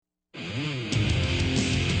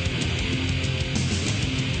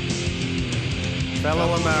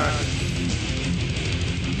fellow Americans,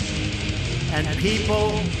 and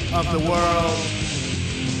people of the world,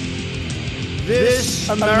 this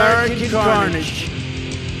American carnage,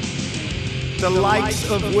 the likes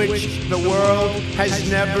of which the world has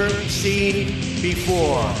never seen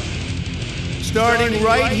before, starting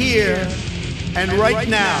right here and right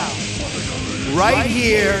now, right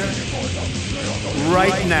here,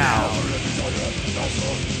 right now.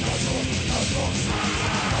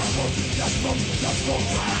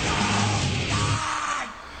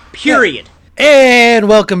 Period. And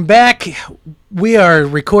welcome back. We are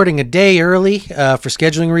recording a day early for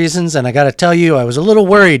scheduling reasons, and I got to tell you, I was a little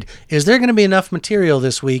worried. Is there going to be enough material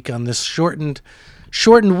this week on this shortened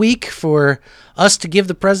week for us to give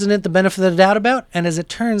the president the benefit of the doubt about? And as it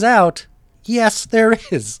turns out, yes, there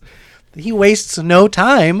is. He wastes no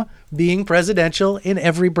time being presidential in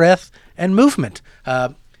every breath and movement.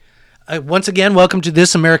 Once again, welcome to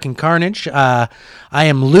This American Carnage. I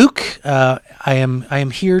am Luke. I am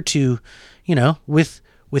here to,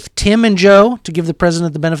 with Tim and Joe to give the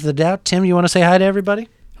president the benefit of the doubt. Tim, you want to say hi to everybody?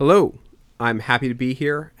 Hello. I'm happy to be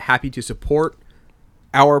here. Happy to support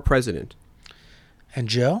our president. And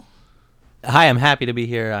Joe? Hi, I'm happy to be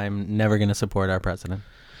here. I'm never going to support our president.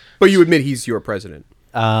 But you admit he's your president.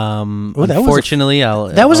 Unfortunately,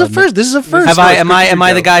 that was a first. This is a first. Am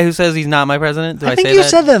I the guy who says he's not my president? I think you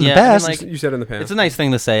said that in the past. You said it in the past. It's a nice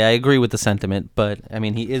thing to say. I agree with the sentiment, but I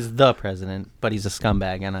mean, he is the president, but he's a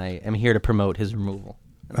scumbag, and I am here to promote his removal.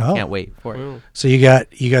 I can't wait for it. So you got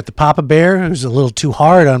the Papa Bear, who's a little too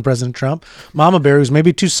hard on President Trump. Mama Bear, who's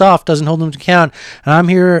maybe too soft, doesn't hold him to account. And I'm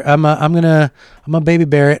here. I'm a baby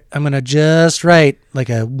bear it. I'm gonna just right like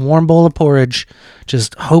a warm bowl of porridge.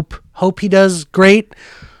 Just hope he does great.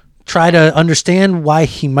 Try to understand why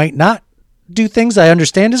he might not do things I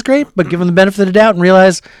understand is great, but give him the benefit of the doubt and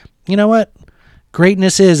realize, you know what?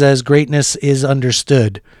 Greatness is as greatness is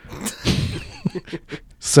understood.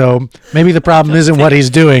 So maybe the problem isn't what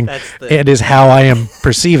he's doing, it is how I am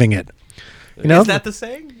perceiving it. Is that the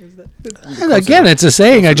saying? Again, it's a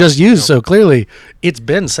saying I just used, so clearly it's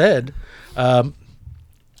been said.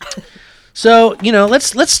 So,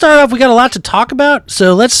 let's start off. We got a lot to talk about.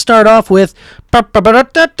 So let's start off with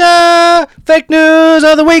fake news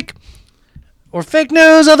of the week or fake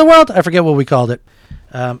news of the world. I forget what we called it.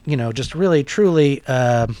 Just really, truly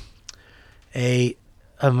a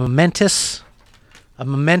momentous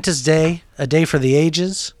day, a day for the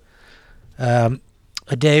ages, a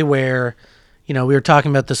day where, we were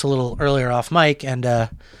talking about this a little earlier off mic, and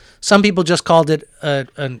some people just called it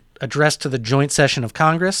an address to the joint session of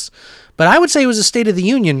Congress. But I would say it was a State of the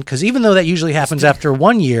Union, because even though that usually happens after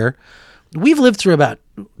 1 year, we've lived through about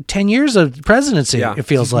 10 years of presidency, it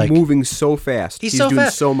feels like. He's moving so fast. He's doing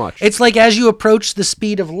so much. It's like as you approach the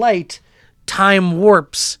speed of light, time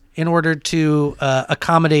warps in order to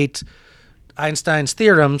accommodate Einstein's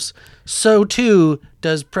theorems. So, too,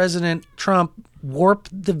 does President Trump warp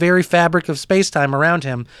the very fabric of space-time around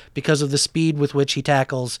him because of the speed with which he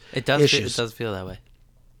tackles issues. It does feel that way.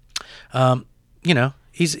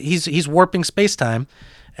 He's warping space-time,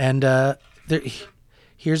 and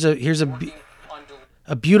here's a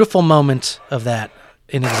beautiful moment of that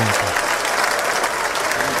in example.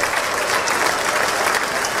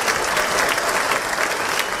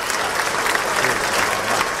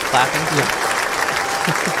 Clapping? Yeah.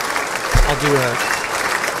 I'll do a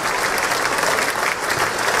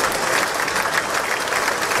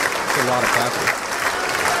lot of clapping.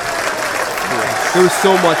 There was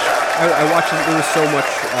so much. I watched it. There was so much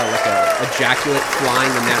like a ejaculate flying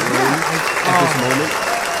in that room at this moment.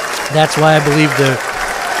 That's why I believe the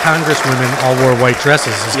congresswomen all wore white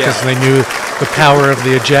dresses, is because they knew the power of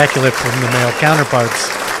the ejaculate from the male counterparts.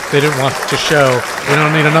 They didn't want to show. We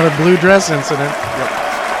don't need another blue dress incident.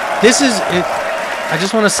 Yep. This is it. I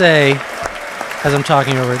just want to say, as I'm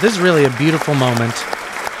talking over it, this is really a beautiful moment.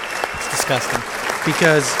 It's disgusting.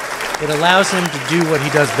 Because it allows him to do what he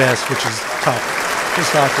does best, which is talk. Just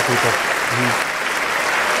talk to people.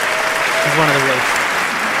 He's one of the worst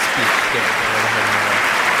speech givers I've ever heard in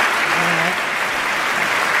my life.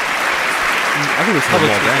 I think it's public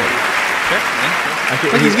all day.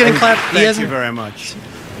 Sure. Look, he's getting clapped. Thank you very much.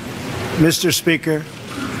 Mr. Speaker,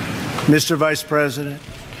 Mr. Vice President,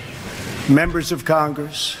 members of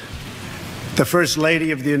Congress, the First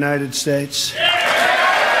Lady of the United States.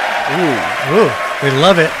 Ooh, they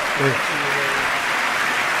love it.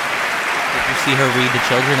 Did you see her read to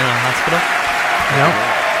children in a hospital? No.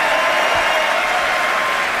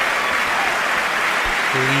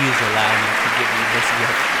 Please allow me to give you this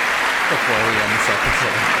gift before we end this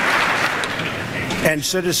episode. And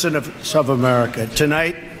citizens of America,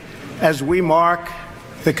 tonight, as we mark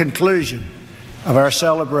the conclusion of our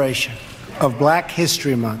celebration of Black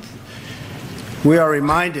History Month, we are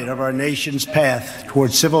reminded of our nation's path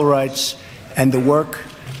toward civil rights and the work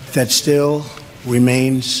that still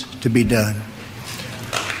remains to be done.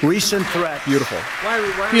 Recent threats. Beautiful.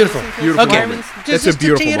 Beautiful. Beautiful Okay, moment. just That's a to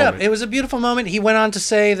beautiful tee it up, moment. it was a beautiful moment. He went on to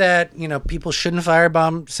say that people shouldn't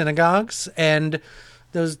firebomb synagogues, and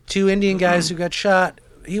those 2 Indian guys who got shot,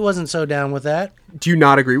 he wasn't so down with that. Do you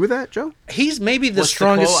not agree with that, Joe? He's maybe the What's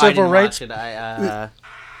strongest quote? I civil didn't rights. watch it.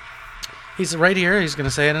 He's right here. He's going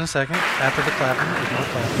to say it in a second after the clapping. There's more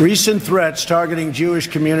clapping. Recent threats targeting Jewish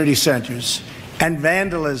community centers and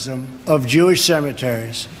vandalism of Jewish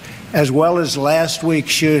cemeteries, as well as last week's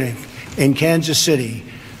shooting in Kansas City,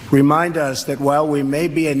 remind us that while we may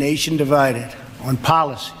be a nation divided on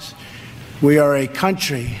policies, we are a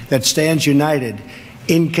country that stands united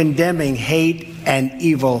in condemning hate and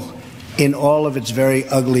evil in all of its very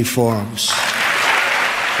ugly forms.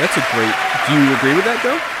 That's a great. Do you agree with that,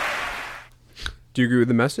 Joe? Do you agree with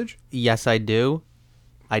the message? Yes, I do.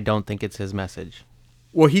 I don't think it's his message.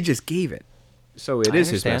 Well, he just gave it, so it I is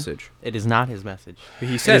his understand. message. It is not his message.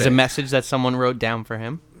 He It said is it. a message that someone wrote down for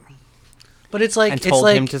him But it's like and it's told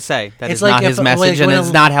like him to say. That it's is like not if- his like message, and when it's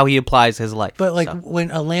a- not how he applies his life. But like So,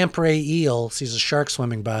 when a lamprey eel sees a shark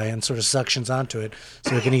swimming by and sort of suctions onto it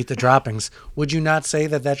so it can eat the droppings, would you not say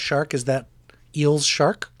that that shark is that eel's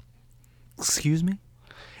shark? excuse me.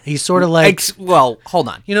 He's sort of like Well, hold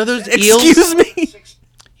on. those eels. Excuse me.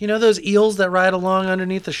 You know those eels that ride along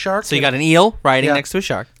underneath the shark. So you got an eel riding Yeah. next to a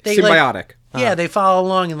shark. They, Symbiotic. Yeah, they follow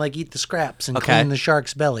along and like eat the scraps and Okay. clean the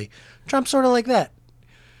shark's belly. Trump's sort of like that.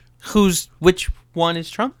 Which one is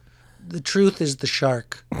Trump? The truth is the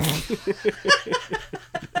shark.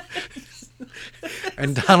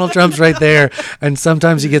 And Donald Trump's right there, and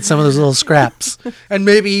sometimes you get some of those little scraps. And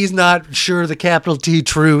maybe he's not sure the capital T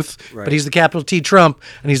truth, but he's the capital T Trump,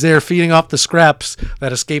 and he's there feeding off the scraps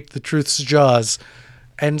that escaped the truth's jaws.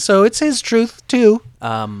 And so it's his truth too,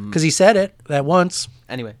 because he said it that once.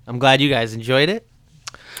 Anyway, I'm glad you guys enjoyed it.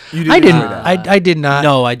 You I didn't. enjoy that. I did not.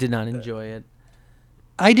 No, I did not enjoy it.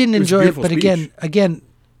 I didn't was a enjoy it, beautiful but speech. again,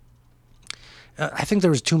 I think there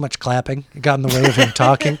was too much clapping. It got in the way of him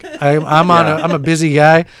talking. I'm a busy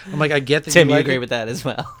guy. I'm like, I get that Tim, you like agree it. with that as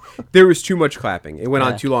well? There was too much clapping. It went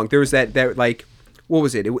on Yeah. too long. There was that like, what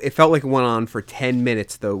was it? It felt like it went on for 10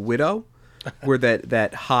 minutes. The widow, where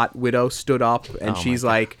that hot widow stood up and she's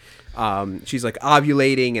like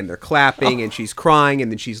ovulating and they're clapping and she's crying and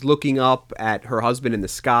then she's looking up at her husband in the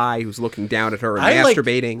sky who's looking down at her and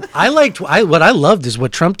masturbating. What I loved is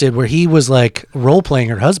what Trump did, where he was like role playing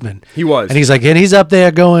her husband. He was. and he's up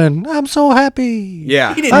there going, "I'm so happy."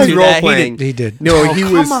 Yeah, He didn't He's do role that. playing. He did. No, Oh, he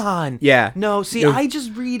come was. on. Yeah. No, see, No. I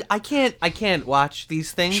just read. I can't watch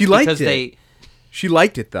these things. She liked because it. She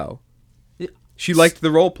liked it though. She liked the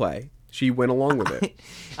role play. She went along with it.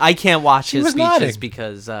 I can't watch his was speeches nodding.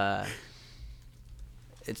 because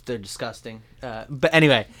they're disgusting. But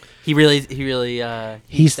anyway,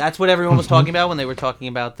 He's- that's what everyone was talking about when they were talking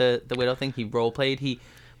about the widow thing. He role played. He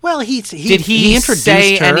Did he introduced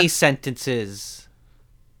say her. any sentences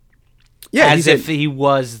Yeah, as he if said, he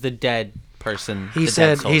was the dead person? He the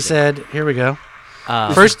said. dead He soldier? said. Here we go.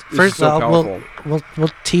 This First, is so we'll powerful.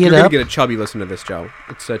 tee You're it gonna up. get a chubby listen to this, Joe.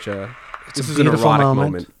 It's such a. This a is an beautiful erotic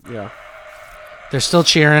moment. Yeah. They're still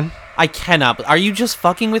cheering. I cannot. Are you just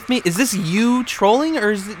fucking with me? Is this you trolling,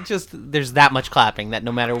 or is it just there's that much clapping that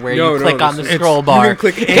no matter where you click on the this is- scroll bar, you can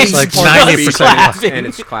click it's any like part of the 90% speech clapping. and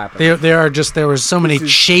it's clapping. There were so many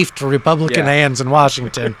chafed Republican Yeah. hands in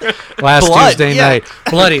Washington last Blood, Tuesday yeah. night.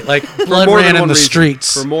 Bloody, like For blood more ran than in one the reason.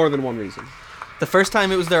 streets. For more than one reason. The first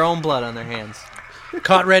time it was their own blood on their hands.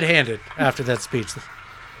 Caught red-handed after that speech.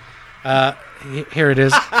 Here it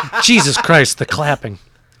is. Jesus Christ, the clapping.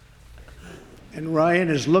 And Ryan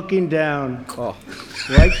is looking down Oh.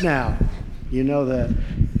 right now. You know that.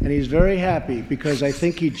 And he's very happy because I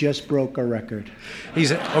think he just broke a record.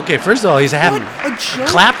 He's okay. First of all, he's happy.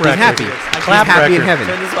 Clap record. happy. Clap He's happy in record. heaven.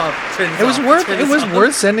 Turn this off. Turn this It was off. worth. Turn It this was off.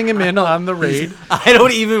 worth sending him in on the raid. I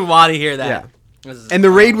don't even want to hear that. Yeah. This is- And the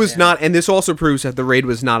raid was not, and this also proves that the raid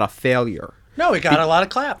was not a failure No, he got a lot of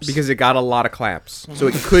claps because it got a lot of claps. So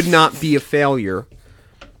it could not be a failure.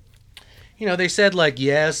 they said like,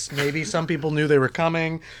 yes, maybe some people knew they were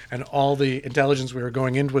coming, and all the intelligence we were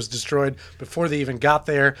going into was destroyed before they even got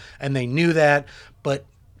there, and they knew that, but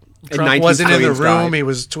Trump 19 wasn't in the civilians room. died. He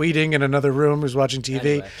was tweeting in another room. He was watching TV.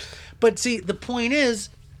 Anyway. But see, the point is,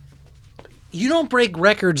 you don't break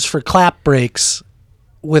records for clap breaks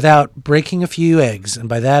without breaking a few eggs, and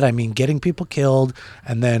by that I mean getting people killed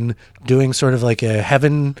and then doing sort of like a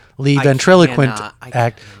heavenly ventriloquent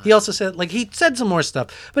act. He also said, like, he said some more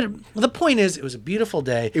stuff. But the point is, it was a beautiful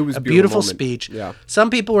day. It was a a beautiful moment. speech. Yeah. Some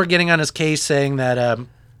people were getting on his case saying that,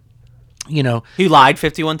 He lied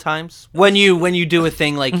 51 times. When you do a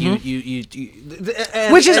thing like which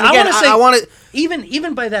is, and I again, want to say, I want to.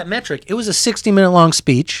 even by that metric, it was a 60-minute long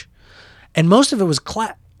speech, and most of it was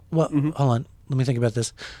Well, hold on. Let me think about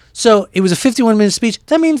this. So it was a 51-minute speech.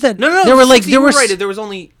 That means that No. there were like 60, there you were was right. There was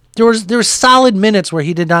only. there were solid minutes where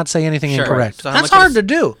he did not say anything Sure. incorrect. So how That's much of hard a- to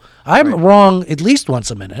do. I'm wrong at least once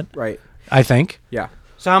a minute. Right. I think. Yeah.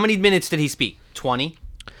 So how many minutes did he speak? 20?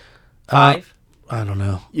 5? I don't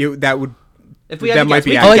know. That would. If we had that to might guess,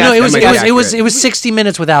 be we Oh could accurate. no, guess. it was That it might was be it was accurate. it was 60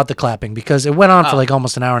 minutes without the clapping because it went on for like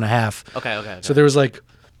almost an hour and a half. Okay. So there was like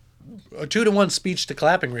a 2-to-1 speech to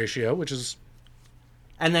clapping ratio, which is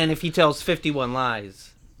And then if he tells 51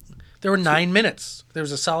 lies. there were 9 minutes. There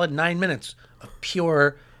was a solid 9 minutes of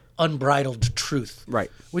pure, unbridled truth.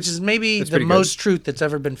 Right. Which is maybe the pretty good. most truth that's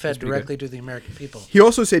ever been fed directly to the American people. He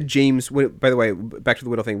also said James. By the way, back to the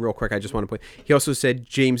widow thing, real quick. I just want to point. He also said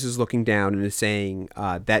James is looking down and is saying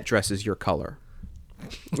that dress is your color,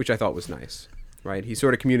 which I thought was nice. Right? He's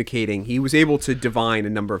sort of communicating. He was able to divine a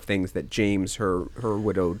number of things that James, her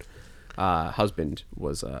widowed husband,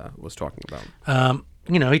 was talking about.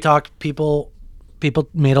 He talked. People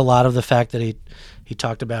made a lot of the fact that he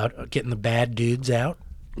talked about getting the bad dudes out.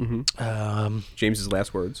 James's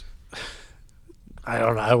last words. I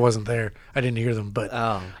don't know. I wasn't there. I didn't hear them, but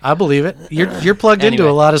Oh. I believe it. You're plugged into Anyway.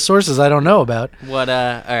 a lot of sources I don't know about. What?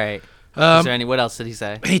 All right. Is there any? What else did he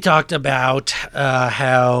say? He talked about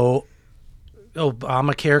how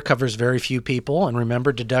Obamacare covers very few people, and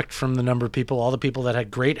remember, deduct from the number of people all the people that had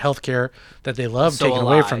great health care that they loved taken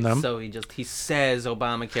away from them. So he says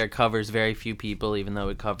Obamacare covers very few people, even though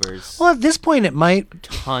it covers Well, at this point, it might.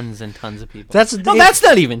 tons and tons of people. That's that's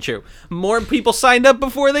not even true. More people signed up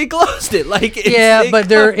before they closed it. But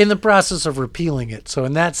they're in the process of repealing it. So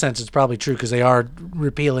in that sense, it's probably true because they are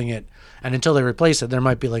repealing it, and until they replace it, there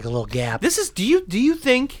might be like a little gap. This is. Do you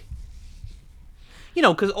think?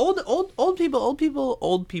 Because old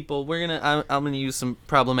people. We're gonna. I'm gonna use some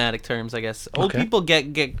problematic terms, I guess. Old Okay. people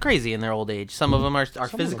get crazy in their old age. Some of them are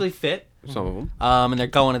physically fit, Some of them. and they're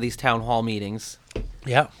going to these town hall meetings.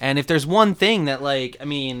 Yeah. And if there's one thing that,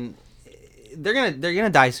 they're gonna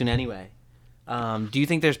die soon anyway. Do you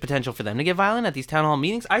think there's potential for them to get violent at these town hall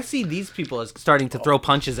meetings? I see these people as starting to throw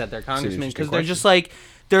punches at their congressmen interesting because they're just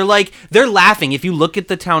they're laughing. If you look at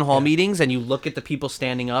the town hall meetings and you look at the people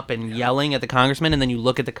standing up and yelling at the congressman, and then you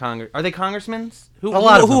look at the are they congressmen? A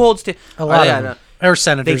lot of them. holds to A lot they, of them. Or They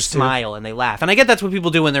senators too. smile and they laugh, and I get that's what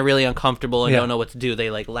people do when they're really uncomfortable and Yeah. don't know what to do. They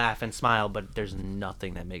laugh and smile, but there's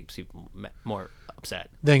nothing that makes people more upset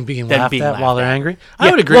Than being than laughed being at laughed while they're at. angry. Yeah,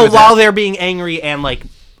 I would agree well, with while that. they're being angry and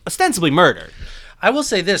ostensibly murdered. I will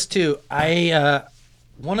say this too.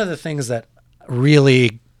 One of the things that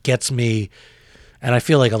really gets me, and I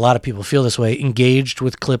feel like a lot of people feel this way, engaged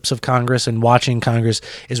with clips of Congress and watching Congress,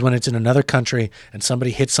 is when it's in another country and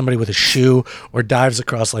somebody hits somebody with a shoe or dives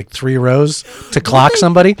across like 3 rows to clock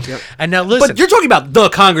somebody. And now listen, But you're talking about the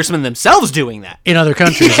congressmen themselves doing that. in other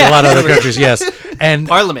countries, a lot of other countries, yes, and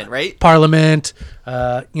Parliament, right? Parliament,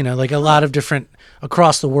 like a lot of different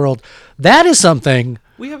across the world. That is something.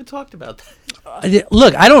 We haven't talked about that.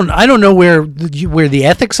 Look, I don't know where the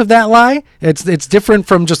ethics of that lie. It's different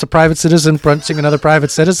from just a private citizen punching another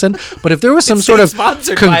private citizen. But if there was some It's sort of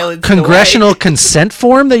state-sponsored violence in a way. congressional consent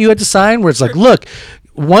form that you had to sign, where it's like, look,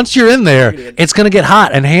 once you're in there, it's going to get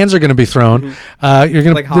hot and hands are going to be thrown. You're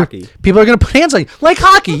going Like hockey. People are going to put hands on you, like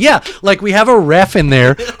hockey. Yeah, like we have a ref in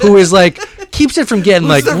there who is like keeps it from getting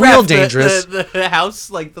like Who's the real ref? dangerous. The house,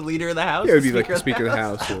 the leader of the house. Yeah, it would be like the Speaker of the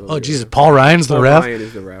House. Oh Jesus, Paul Ryan's the Paul ref. Ryan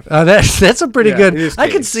is the ref. That's a pretty Yeah, good. in his I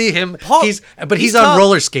can case. see him. Paul- he's he's on tough.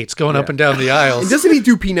 roller skates going up and down the aisles. And doesn't he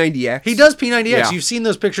do P90X? He does P90X. Yeah. You've seen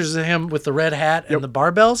those pictures of him with the red hat and the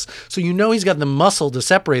barbells, so you know he's got the muscle to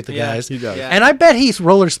separate the guys. he does. Yeah. And I bet he's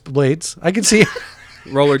rollerblades. I can see.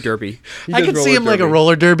 Roller derby. He I does can see roller him like a derby.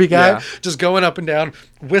 roller derby guy, Yeah. just going up and down,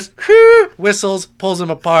 whistles, pulls them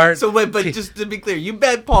apart. So wait, but just to be clear, you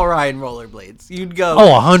bet Paul Ryan rollerblades. You'd go. Oh,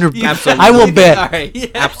 100. You- Absolutely. I will bet. All right. Yeah.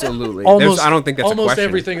 Absolutely. Almost. I don't think that's a almost question.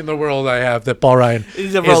 everything in the world I have that Paul Ryan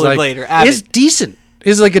He's a is like- rollerblader, avid. is decent.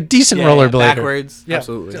 Is like a decent Yeah, rollerblader. backwards. Yeah.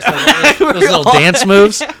 Absolutely. Those little dance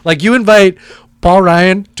moves. Like you invite Paul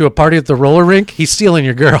Ryan to a party at the roller rink, he's stealing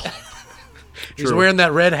your girl. He's True. wearing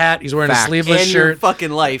that red hat. He's wearing Fact. a sleeveless And your shirt. fucking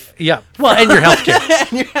life. Yeah. Well, and your health care.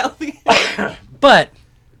 And you're healthy. But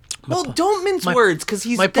Well, don't mince words because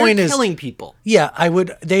my point they're is- killing people. yeah, I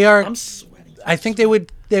would. They are. I'm sweating. I think they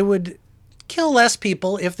would kill less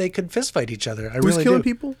people if they could fistfight each other. I Who's really killing do.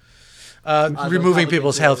 people? Removing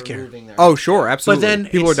people's health care. Oh, sure, But absolutely. then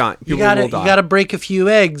people are dying. You People will got die. to break a few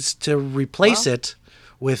eggs to replace it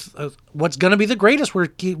with what's going to be the greatest.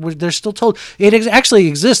 They're still told it actually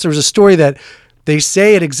exists. There was a story that they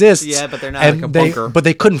say it exists. Yeah, but they're not and like a bunker. But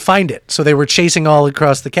they couldn't find it, so they were chasing all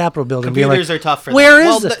across the Capitol building. Computers being like, are tough for Where them.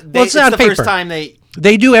 is Well, it? they, Well, it's on the paper. first time they.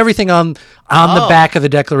 They do everything on the Oh. back of the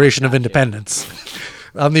Declaration of Independence.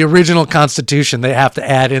 On the original Constitution, they have to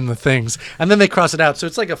add in the things, and then they cross it out. So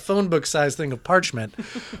it's like a phone book size thing of parchment,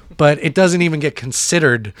 but it doesn't even get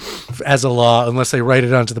considered as a law unless they write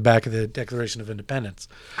it onto the back of the Declaration of Independence.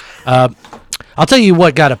 I'll tell you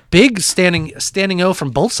what got a big standing O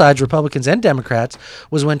from both sides, Republicans and Democrats,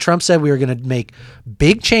 was when Trump said we were going to make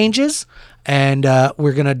big changes and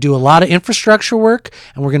we're going to do a lot of infrastructure work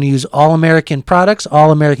and we're going to use all American products,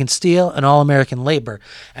 all American steel, and all American labor.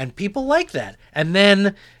 And people like that. And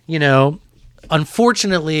then,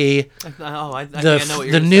 unfortunately, I think I know what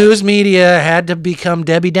you're the gonna news media had to become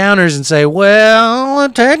Debbie Downers and say, well,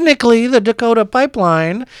 technically the Dakota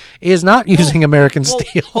pipeline is not using American say.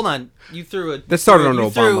 steel. Hold on. You threw a. That started you under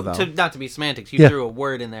threw- Obama, though. Not to be semantics, you Yeah. threw a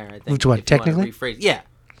word in there. I think. Which one, if you wanna technically? rephrase. Yeah.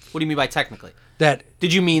 What do you mean by technically? That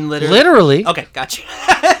Did you mean literally? literally Okay, gotcha.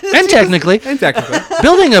 and technically, And technically.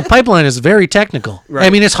 building a pipeline is very technical. I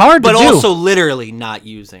Right. mean, it's hard But to do. also literally not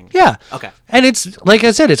using. Yeah. Okay. And it's, like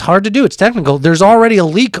I said, it's hard to do. It's technical. There's already a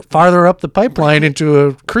leak farther up the pipeline into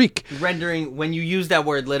a creek. Rendering when you use that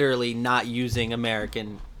word literally not using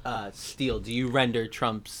American steel, do you render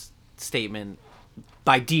Trump's statement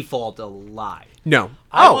by default a lie? No.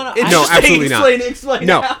 Oh, No, absolutely not. Explain.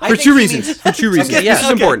 No, I for think two he reasons. means- For two reasons. Okay, yeah. This is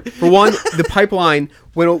important. For one, the pipeline.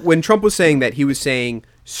 When Trump was saying that, he was saying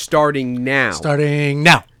starting now. Starting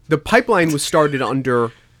now. The pipeline was started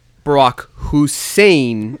under Barack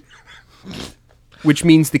Hussein, which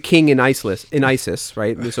means the king in ISIS,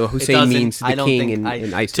 right? So It Hussein doesn't- means I the don't king think- in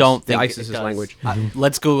ISIS. Don't think the it ISIS does. language.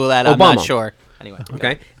 Let's Google that. I'm not Obama. sure. Anyway.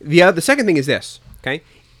 Okay. The second thing is this. Okay,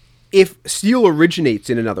 if steel originates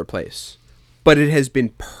in another place, but it has been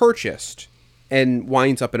purchased and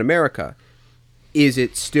winds up in America, is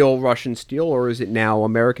it still Russian steel or is it now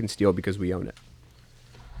American steel because we own it?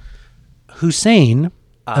 Hussein.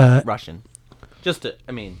 Russian. Just to,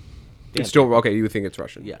 I mean. It's still okay. You would think it's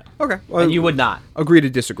Russian. Yeah. Okay. Well, And you would not. agree to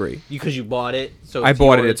disagree. Because you bought it. So I it's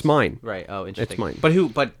bought it, yours. it's mine. Right. Oh, interesting. It's mine. But who?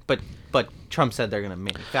 But Trump said they're going to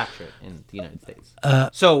manufacture it in the United States.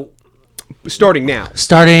 So Starting now.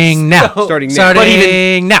 Starting now. Starting now.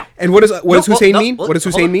 Starting But now. And what does Hussein no, mean? well, What does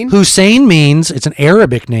hold Hussein on. mean? Hussein means, it's an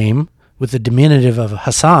Arabic name with the diminutive of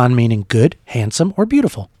Hassan, meaning good, handsome, or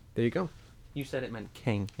beautiful. There you go. you said it meant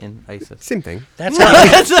king in ISIS. Same thing. That's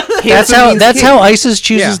how ISIS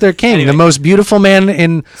chooses Yeah. their king, Anyway. the most beautiful man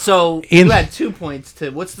in. So In- you had 2 points to.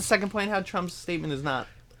 What's the second point? How Trump's statement is not.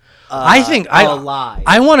 I think a lie.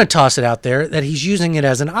 I want to toss it out there that he's using it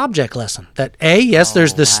as an object lesson. That yes,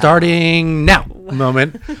 there's the starting now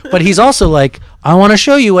moment, but he's also like, I want to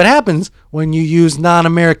show you what happens when you use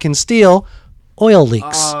non-American steel. Oil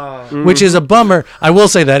leaks, which is a bummer. I will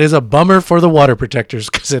say that is a bummer for the water protectors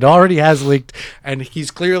because it already has leaked, and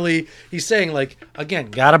he's saying like, again,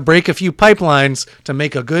 gotta break a few pipelines to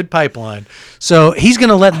make a good pipeline. So he's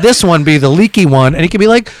gonna let this one be the leaky one, and he can be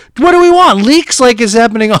like, what do we want? Leaks like is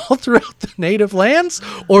happening all throughout the native lands,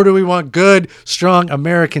 or do we want good, strong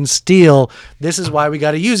American steel? This is why we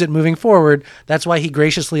got to use it moving forward. That's why he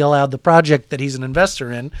graciously allowed the project that he's an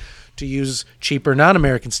investor in to use cheaper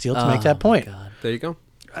non-American steel to make that point. There you go.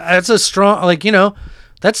 That's a strong,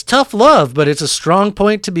 that's tough love, but it's a strong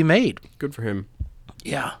point to be made. Good for him.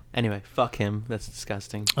 Yeah. Anyway, fuck him. That's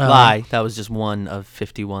disgusting. Lie. That was just one of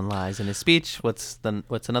 51 lies in his speech. What's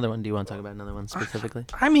another one? Do you want to talk about another one specifically?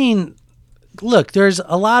 I mean, look, there are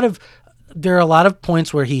a lot of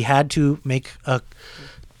points where he had to make a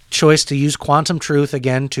choice to use quantum truth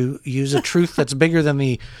again, to use a truth that's bigger than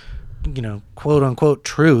the, quote unquote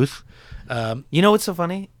truth. You know what's so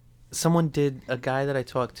funny? A guy that I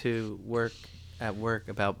talked to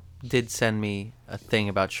did send me a thing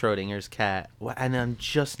about Schrodinger's cat. And I'm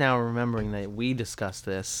just now remembering that we discussed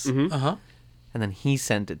this. Mm-hmm. Uh-huh. And then he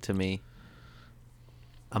sent it to me.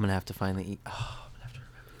 I'm going to have to find the... I'm going to have to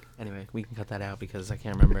remember. Anyway, we can cut that out because I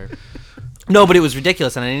can't remember. No, but it was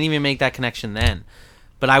ridiculous, and I didn't even make that connection then.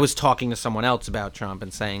 But I was talking to someone else about Trump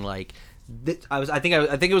and saying, like... I think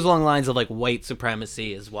it was along the lines of, like, white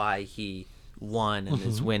supremacy is why he won and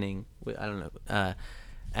is winning. I don't know.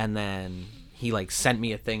 And then he, like, sent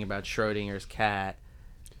me a thing about Schrodinger's cat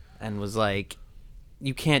and was like,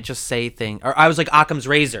 you can't just say things... Or I was like, Occam's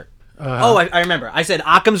razor. I remember. I said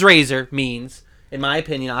Occam's razor means In my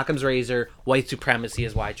opinion, Occam's razor, white supremacy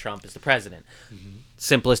is why Trump is the president.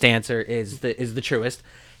 Simplest answer is the truest.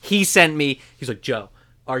 He sent me. He's like, Joe,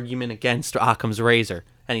 argument against Occam's razor,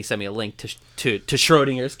 and he sent me a link to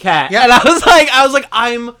Schrodinger's cat. Yeah. And I was like,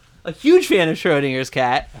 I'm a huge fan of Schrodinger's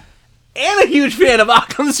cat. And a huge fan of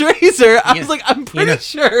Occam's razor. I was like, I'm pretty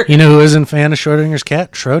sure. You know who isn't a fan of Schrodinger's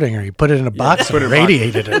cat? Schrodinger. He put it in a box and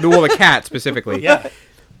radiated it. Well, the cat specifically. Yeah.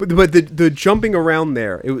 But the jumping around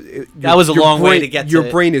there, That was a your long way brain- to get to Your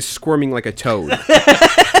it. brain is squirming like a toad.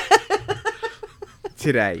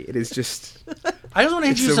 Today, it is just I just want to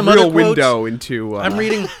hit it's you a some real other quotes. into I'm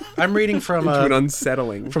reading from into an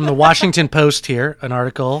unsettling. from the Washington Post here, an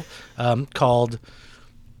article called,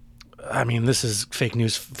 I mean, this is fake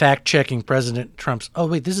news, fact-checking President Trump's, oh,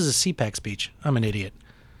 wait, this is a CPAC speech. I'm an idiot.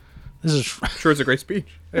 This is, Sure, it's a great speech.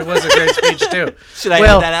 it was a great speech, too. Should I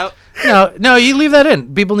Well, edit that out? No, you leave that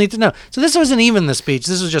in. People need to know. So this wasn't even the speech.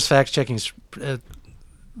 This was just fact-checking some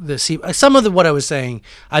of what I was saying.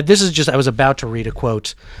 I was about to read a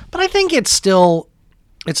quote, but I think it still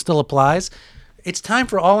applies. It's time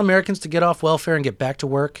for all Americans to get off welfare and get back to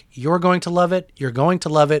work. You're going to love it. You're going to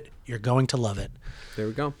love it. You're going to love it. There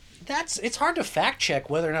we go. It's hard to fact check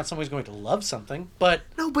whether or not somebody's going to love something, but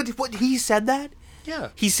No, but what he said that? yeah,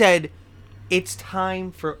 He said, it's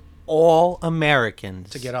time for all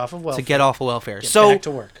Americans to get off of welfare. to get off of welfare. Get So back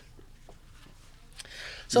to work.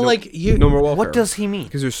 So you No more welfare. what does he mean?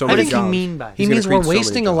 Because there's so What many does he jobs. mean by He He's gonna means we're create so many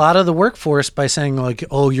wasting a jobs. lot of the workforce by saying like,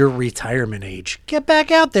 "Oh, you're retirement age. Get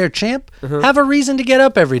back out there, champ. Uh-huh. Have a reason to get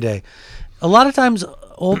up every day." A lot of times,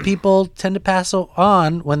 old people tend to pass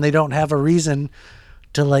on when they don't have a reason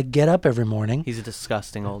to like get up every morning. He's a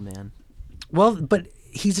disgusting old man. Well, but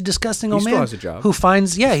he's a disgusting old still man has a job. who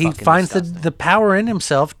finds he fucking finds the disgusting. the power in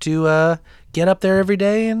himself to get up there every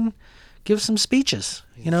day and give some speeches.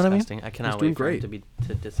 You know what I mean? Disgusting. I cannot doing wait for him great.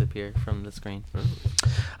 to disappear from the screen.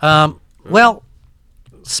 Well,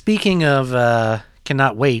 speaking of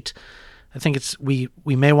cannot wait, I think we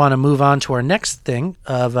may want to move on to our next thing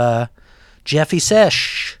of Jeffy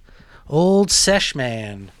Sesh, old Sesh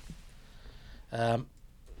man.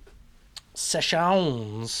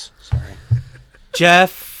 Sessions. Sorry.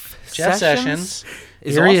 Jeff Sessions.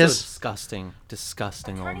 is Here also he a is. disgusting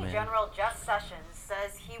old Attorney man. General Jeff Sessions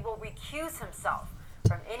says he will recuse himself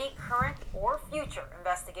from any current or future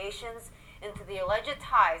investigations into the alleged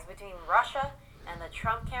ties between Russia and the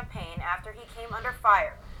Trump campaign after he came under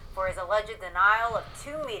fire for his alleged denial of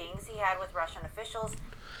 2 meetings he had with Russian officials.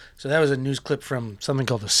 So that was a news clip from something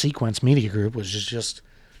called the Sequence Media Group, which is just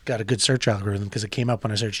got a good search algorithm because it came up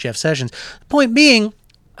when I searched Jeff Sessions. The point being,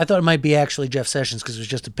 I thought it might be actually Jeff Sessions because it was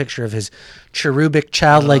just a picture of his cherubic,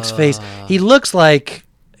 childlike face. He looks like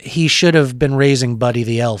he should have been raising Buddy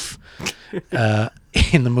the Elf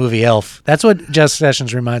in the movie Elf. That's what Jeff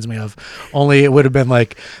Sessions reminds me of. Only it would have been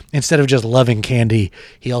like, instead of just loving candy,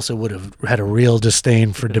 he also would have had a real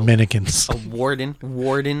disdain for Dominicans. A warden.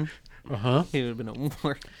 Uh-huh. He would have been a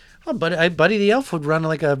warden. Oh, Buddy the Elf would run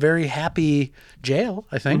like a very happy jail,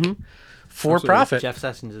 I think, for profit. Jeff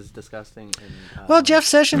Sessions is disgusting. And, Well, Jeff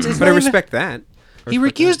Sessions is But I not even- respect that. He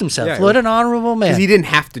recused himself. Yeah, What an honorable man. Because he didn't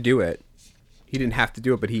have to do it. He didn't have to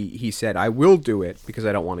do it, but he said, "I will do it because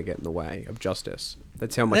I don't want to get in the way of justice."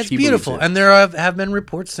 That's how much That's he beautiful. believes it. And there have been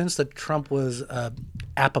reports since that Trump was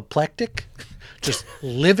apoplectic, just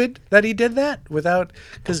livid that he did that without,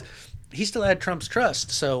 because he still had Trump's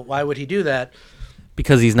trust. So why would he do that?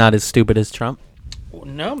 because he's not as stupid as Trump.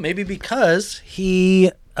 No, maybe because he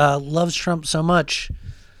loves Trump so much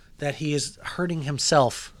that he is hurting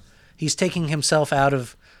himself. He's taking himself out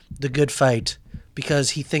of the good fight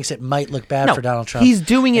because he thinks it might look bad for Donald Trump. He's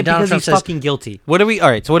doing it And Donald because Trump he's says, fucking guilty. What are we? All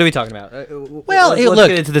right. So what are we talking about? Well, let's look,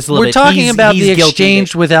 get into this a little we're bit. talking about He's the guilty.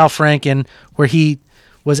 exchange with Al Franken where he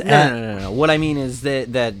was at. No. What I mean is that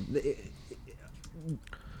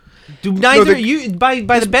do neither you by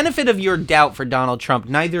the benefit of your doubt for Donald Trump,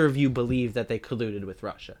 neither of you believe that they colluded with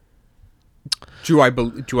Russia. Do I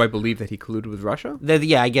believe that he colluded with Russia?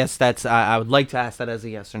 Yeah, I guess that's. I would like to ask that as a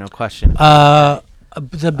yes or no question.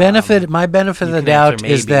 The benefit, my benefit of you the can doubt answer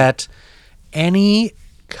is maybe. that any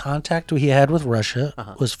contact we had with Russia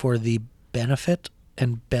Uh-huh. was for the benefit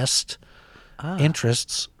and best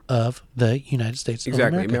interests of the United States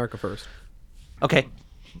Exactly, of America first. Okay.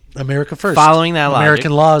 America first. Following that logic.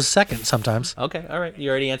 American laws second sometimes. Okay. All right. You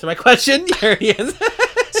already answered my question. You already answered.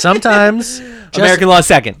 Sometimes. American law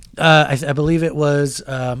second. I believe it was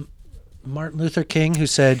Martin Luther King, who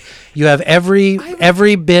said, "You have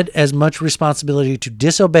every bit as much responsibility to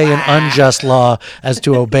disobey an unjust law as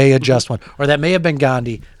to obey a just one." Or that may have been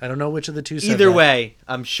Gandhi. I don't know which of the two said Either that. way,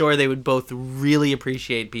 I'm sure they would both really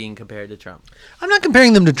appreciate being compared to Trump. I'm not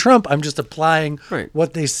comparing them to Trump. I'm just applying Right.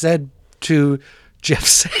 what they said to Jeff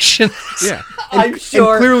Sessions. Yeah. I'm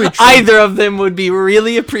sure clearly Trump- either of them would be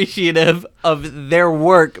really appreciative of their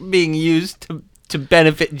work being used to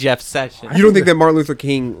benefit Jeff Sessions. You don't think that Martin Luther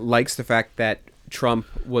King likes the fact that Trump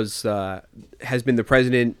has been the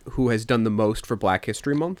president who has done the most for Black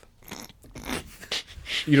History Month?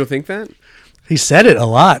 You don't think that? He said it a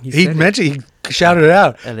lot. He said it. mentioned, he shouted it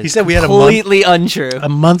out. And He it's said we had completely untrue. a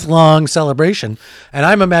month-long celebration. And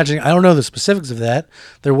I'm imagining, I don't know the specifics of that.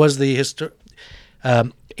 There was the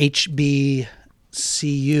HBCU,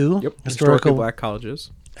 Yep. Historically Historical Black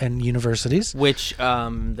Colleges. and Universities. Which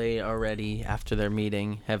they already, after their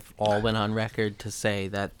meeting, have all went on record to say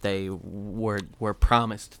that they were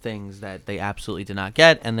promised things that they absolutely did not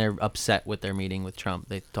get, and they're upset with their meeting with Trump.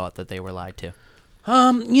 They thought that they were lied to.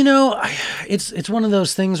 It's one of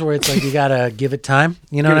those things where it's like you gotta give it time.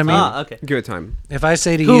 You know what I mean? Okay. Give it time. If I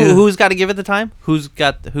say to you, Who's got to give it the time? Who are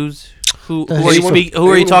you anyone-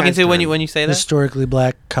 anyone who talking has to when time. you say that? historically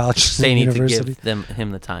black colleges They and need to universities. give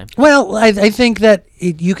him the time. Well, I think that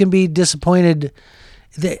you can be disappointed.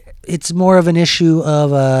 It's more of an issue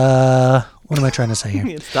of what am I trying to say here?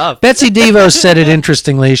 It's tough. Betsy DeVos said it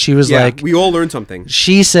interestingly. She was Yeah, like, we all learned something.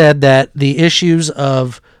 she said that the issues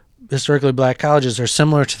of historically black colleges are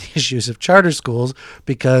similar to the issues of charter schools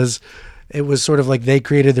because it was sort of like they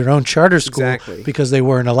created their own charter school Exactly. because they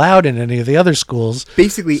weren't allowed in any of the other schools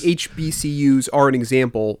Basically, HBCUs are an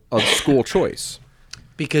example of school choice.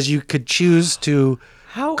 because you could choose to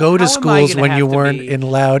How- go to how am I schools gonna when you have to weren't be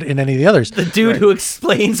allowed in any of the others. the dude who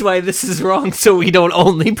explains why this is wrong, so we don't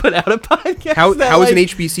only put out a podcast? How that, is an like-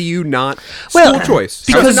 HBCU not Well, school choice?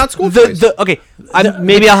 How is because it not school the, choice? okay,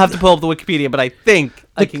 maybe I'll have to pull up the Wikipedia, but I think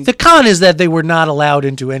I can. The con is that they were not allowed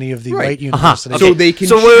into any of the Right. white universities. So they can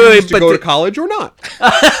So wait, choose wait, to but go to the- college or not.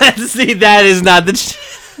 See, that is not the.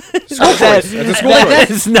 School choice. That's a school That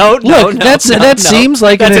choice. is no. Look, that seems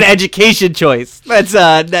like that's an- an education choice. That's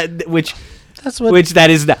which That's what. that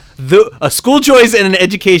is not a school choice and an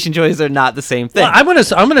education choice are not the same thing. Well,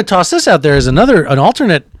 I'm gonna toss this out there as an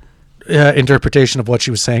alternate interpretation of what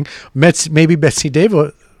she was saying. Maybe Betsy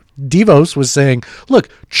DeVos was saying, look,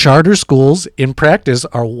 charter schools in practice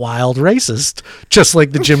are wild racist, just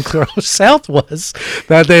like the Jim Crow South was,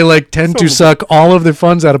 that they tend to suck all of the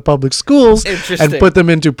funds out of public schools and Interesting. put them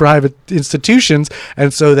into private institutions.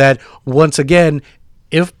 And so that once again,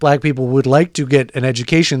 if black people would like to get an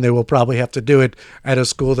education, they will probably have to do it at a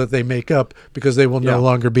school that they make up because they will no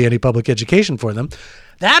longer be any public education for them.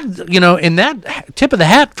 That, in that tip of the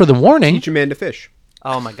hat for the warning. Teach a man to fish.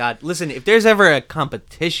 Oh my God! Listen, if there's ever a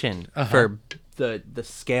competition Uh-huh. for the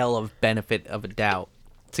scale of benefit of a doubt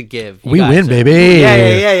to give, you We guys win, are- baby.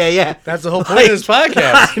 Yeah. That's the whole point of this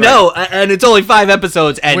podcast. I know, and it's only 5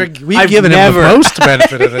 episodes, and We've given him the most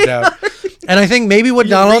benefit of the doubt. And I think maybe what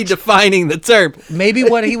Donald, redefining the term. maybe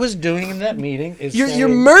what he was doing in that meeting is You're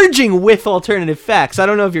saying, merging with alternative facts. I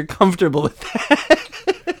don't know if you're comfortable with that.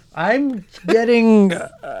 I'm getting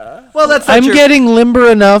Well, that's not I'm your- getting limber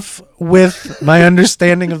enough with my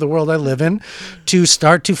understanding of the world I live in to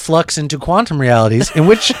start to flux into quantum realities, in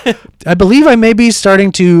which I believe I may be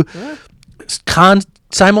starting to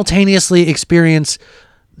simultaneously experience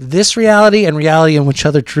this reality and reality in which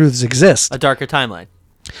other truths exist. a darker timeline.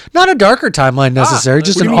 Not a darker timeline necessarily,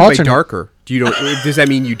 just What do an you mean by alternate. darker? Does that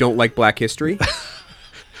mean you don't like Black history?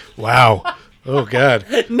 Wow. Oh God.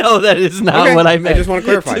 No, that is not Okay, what I I meant. just wanna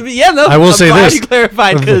clarify. Yeah, no. I will I'm say glad this. you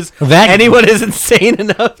clarified because That- anyone is insane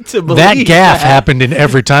enough to believe That gaffe happened in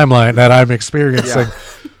every timeline that I'm experiencing.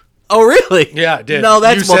 Oh, really? Yeah, it did. No, You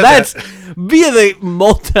that's said that's that. via the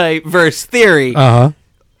multiverse theory. Uh-huh.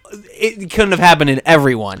 It couldn't have happened in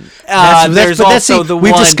everyone. That's- There's but that's- also see, the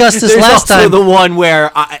we one. discussed this there's last also time. the one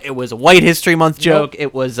where it was a White History Month joke.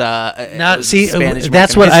 It was it Now, was a see, Spanish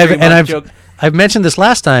that's American what History Month joke. I've mentioned this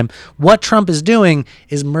last time. What Trump is doing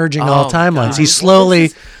is merging all Oh, timelines. God. He's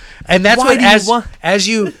slowly, and that's Why what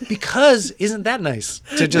do you want- because isn't that nice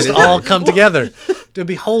to just all come together to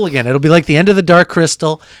be whole again? It'll be like the end of the Dark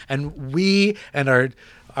Crystal, and we and our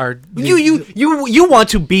You want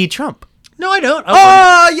to be Trump? No, I don't.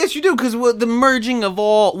 Yes, you do, because the merging of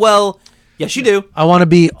all. Well, yes, you do. I want to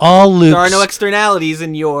be all Luke's. There are no externalities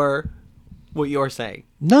in what you're saying.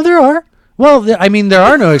 No, there are. Well, I mean, there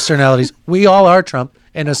are no externalities. We all are Trump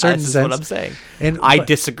in a certain That's sense. what I'm saying. And I but-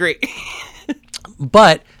 disagree.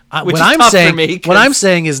 But Which what is I'm tough for saying, me, what I'm 'cause-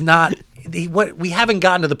 saying is not what we haven't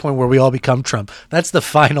gotten to the point where we all become Trump. That's the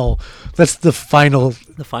final. The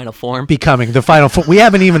final form. Becoming the final. We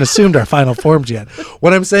haven't even assumed our final forms yet.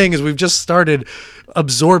 What I'm saying is we've just started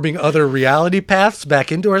absorbing other reality paths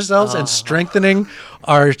back into ourselves and strengthening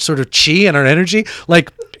our sort of chi and our energy.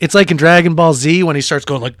 Like it's like in Dragon Ball Z when he starts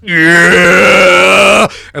going like yeah,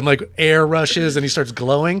 and like air rushes and he starts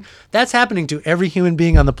glowing. That's happening to every human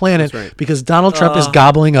being on the planet because Donald Trump is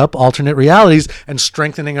gobbling up alternate realities and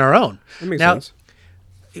strengthening our own. That makes now, sense.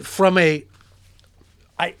 From a,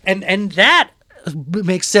 and that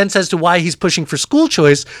makes sense as to why he's pushing for school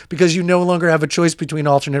choice because you no longer have a choice between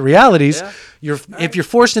alternate realities. Yeah. If you're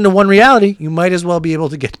forced into one reality, you might as well be able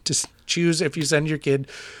to get to choose if you send your kid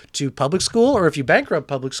to public school or if you bankrupt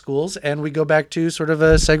public schools and we go back to sort of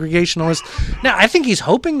a segregationalist. Now, I think he's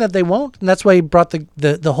hoping that they won't, and that's why he brought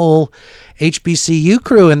the whole HBCU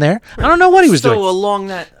crew in there. I don't know what he was doing. So along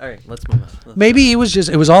that, all right, let's move on. Maybe it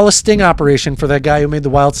was all a sting operation for that guy who made the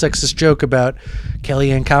wild sexist joke about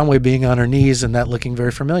Kellyanne Conway being on her knees and that looking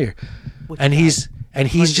very familiar. He's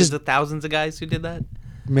just the thousands of guys who did that.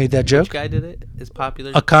 Made that joke. Which guy did it? Is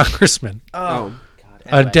popular? A congressman. Oh.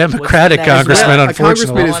 A Democratic congressman,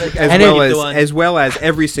 unfortunately. As well as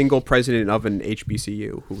every single president of an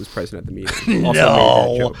HBCU who was present at the meeting. Also made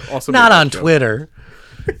that joke. Also not made that on joke. Twitter.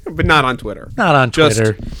 But not on Twitter. Not on Just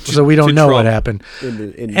Twitter. So we don't know what happened.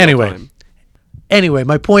 Anyway,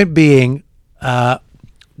 my point being,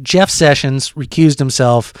 Jeff Sessions recused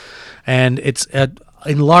himself, and it's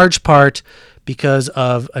in large part because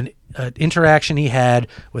of an interaction he had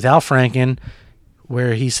with Al Franken,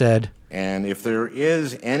 where he said, and if there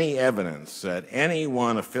is any evidence that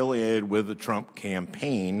anyone affiliated with the Trump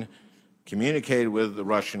campaign communicated with the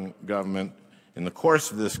Russian government in the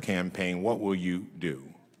course of this campaign, what will you do?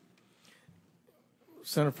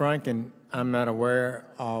 Senator Franken, I'm not aware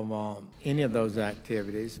of any of those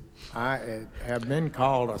activities. I have been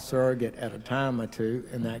called a surrogate at a time or two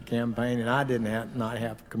in that campaign, and I did not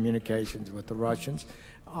have communications with the Russians,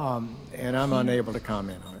 and I'm unable to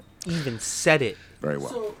comment on it. Even said it. Very well.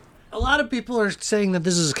 So, a lot of people are saying that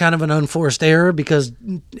this is kind of an unforced error because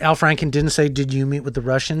Al Franken didn't say, did you meet with the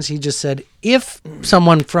Russians? He just said, if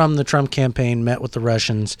someone from the Trump campaign met with the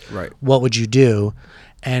Russians, what would you do?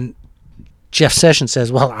 And Jeff Sessions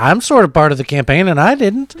says, well, I'm sort of part of the campaign and I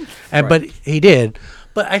didn't. But he did.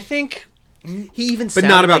 But I think he even But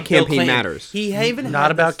not about campaign matters. He even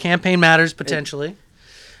not about campaign matters, potentially.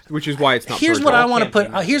 Which is why it's not. Here's what I want to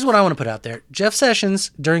put. Here's what I want to put out there. Jeff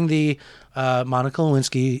Sessions, during the Monica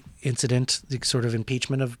Lewinsky incident, the sort of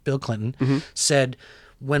impeachment of Bill Clinton, said,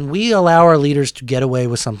 "When we allow our leaders to get away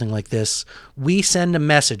with something like this, we send a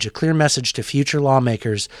message, a clear message to future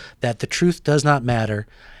lawmakers that the truth does not matter,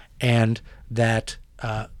 and that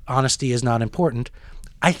honesty is not important."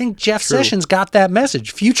 I think Jeff Sessions got that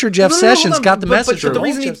message. Future Jeff Sessions got the message. But the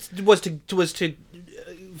reason he was to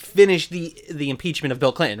finish the impeachment of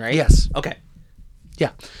Bill Clinton, right? Yes. Okay. Yeah.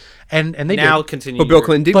 And they now did. continue. But Bill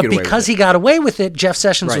Clinton did But get away because with he got away with it, Jeff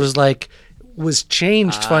Sessions was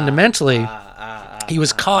changed fundamentally. He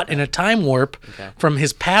was caught in a time warp from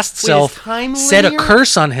his past self, set a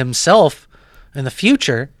curse on himself in the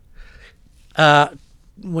future. What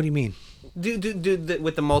do you mean? With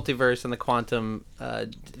the multiverse and the quantum,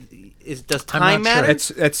 does I'm time not sure.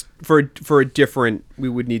 matter? That's for a different. We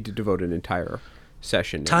would need to devote an entire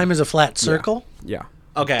session. Time is a flat circle. Yeah.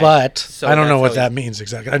 Okay. But So I don't know that's what how that means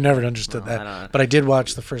exactly. I've never understood I don't know. that. But I did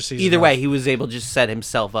watch the first season. Either of- way, he was able to just set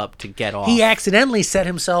himself up to get off. He accidentally set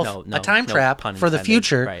himself No, a time no trap pun for the intended.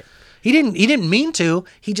 future. Right. He didn't mean to.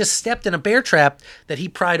 He just stepped in a bear trap that he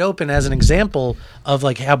pried open as an example of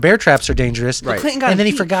like how bear traps are dangerous. Right. Clinton got And then he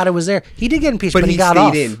impeached. forgot it was there. He did get impeached, But but he got stayed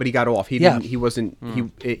off. in. But he got off. He Yeah. didn't. He wasn't.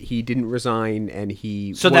 He didn't resign, and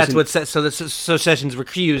he. So that's wasn't- what. So Sessions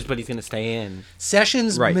recused, but he's going to stay in.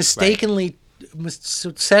 Sessions Right, mistakenly.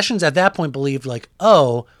 Sessions at that point believed like,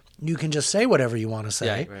 oh, you can just say whatever you want to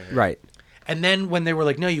say. Right. And then when they were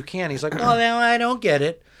like, no, you can't. He's like, oh, now I don't get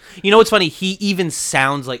it. You know what's funny? He even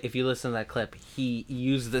sounds like, if you listen to that clip, he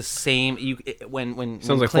used the same. When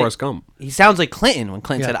Sounds like Forrest Gump. He sounds like Clinton when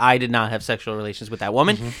Clinton Yeah. said, "I did not have sexual relations with that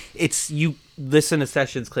woman." It's you listen to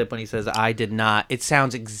Sessions' clip when he says, "I did not." It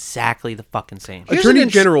sounds exactly the fucking same. Here's Attorney an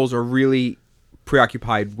generals are really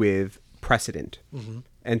preoccupied with precedent,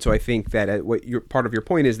 and so I think that part of your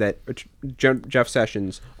point is that Jeff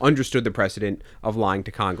Sessions understood the precedent of lying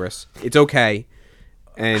to Congress. It's okay,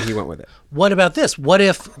 and he went with it. What about this? What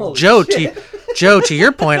if Joe, to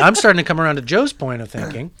your point, I'm starting to come around to Joe's point of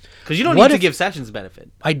thinking. Because you don't What need to if- give Sessions benefit.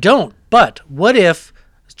 I don't. But what if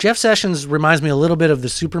Jeff Sessions reminds me a little bit of the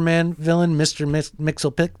Superman villain, Mr.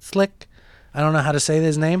 Mixelpixlick? I don't know how to say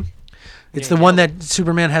his name. It's the one that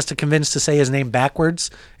Superman has to convince to say his name backwards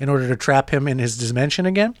in order to trap him in his dimension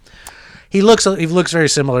again. He looks very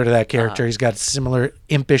similar to that character. He's got similar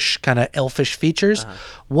impish, kind of elfish features.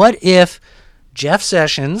 What if Jeff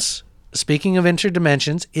Sessions, speaking of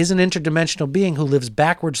interdimensions, is an interdimensional being who lives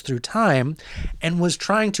backwards through time and was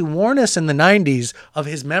trying to warn us in the 90s of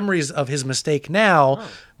his memories of his mistake now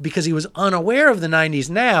because he was unaware of the 90s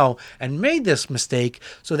now and made this mistake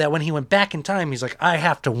so that when he went back in time, he's like, I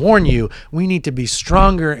have to warn you, we need to be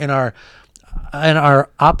stronger in our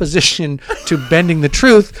opposition to bending the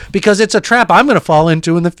truth because it's a trap I'm going to fall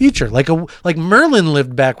into in the future. Like Merlin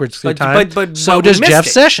lived backwards through time, but so does Jeff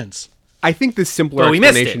Sessions. I think the simpler Well, we missed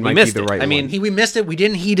explanation it. might We be missed the it. right I mean, one. We missed it. We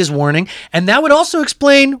didn't heed his warning. And that would also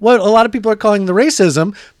explain what a lot of people are calling the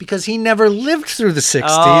racism because he never lived through the 60s.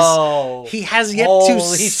 Oh. He has yet to Holy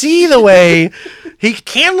see the way he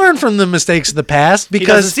can learn from the mistakes of the past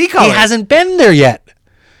because doesn't see color. he hasn't been there yet.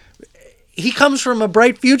 He comes from a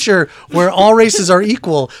bright future where all races are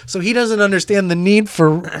equal, so he doesn't understand the need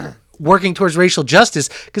for working towards racial justice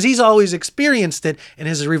because he's always experienced it in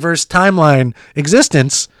his reverse timeline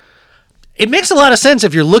existence. It makes a lot of sense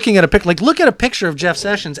if you're looking at a picture. Like, look at a picture of Jeff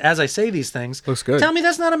Sessions as I say these things. Looks good. Tell me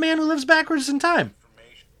that's not a man who lives backwards in time.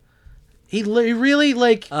 He really,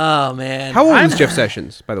 like, Oh man. How old is Jeff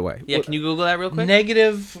Sessions, by the way? Yeah, can you Google that real quick?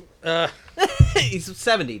 negative. He's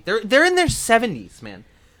 70. They're in their 70s, man.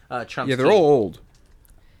 Trump's Yeah, they're team. all old.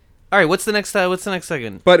 All right, what's the next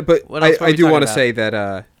second? But What else were I we do talking want to about? say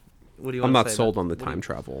that What do you I'm wanna not say sold about- on the time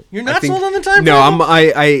travel. You're I not think- sold on the time No, travel?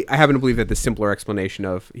 I happen to believe that the simpler explanation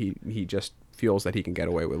of he just feels that he can get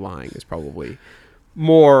away with lying is probably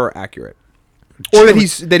more accurate, or that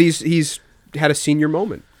he's had a senior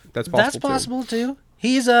moment. That's possible. That's possible too.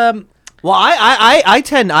 He's Well, I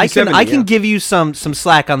He's 70, I can yeah. give you some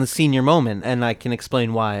slack on the senior moment, and I can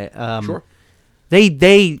explain why. Sure. They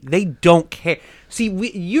don't care. See,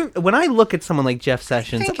 when I look at someone like Jeff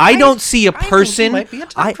Sessions, think- I don't see a I think he person. might be a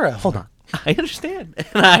time traveler. Hold on. I understand,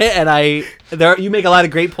 you make a lot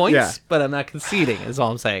of great points, Yeah. but I'm not conceding. Is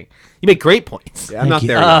all I'm saying. You make great points. Yeah, I'm not you.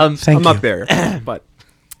 there. Yet. Thank I'm you. not there. But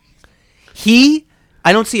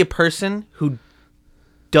I don't see a person who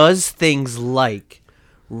does things like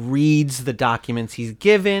reads the documents he's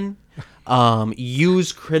given,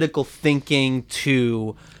 use critical thinking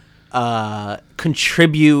to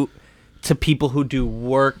contribute to people who do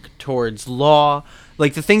work towards law,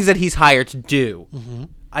 like the things that he's hired to do.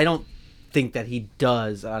 I don't think that he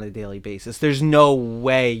does on a daily basis. There's no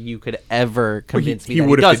way you could ever convince me he that he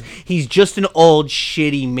would've does. been- He's just an old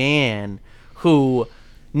shitty man who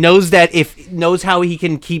knows how he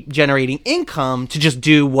can keep generating income to just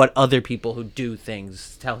do what other people who do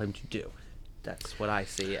things tell him to do. That's what I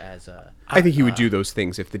see as a. I think he would do those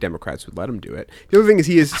things if the Democrats would let him do it. The other thing is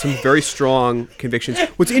he has some very strong convictions.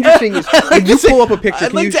 What's interesting is when you pull up a picture, I'd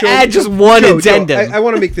can like you to show add me- just one Joe, addendum. I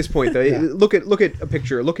want to make this point though. Look at a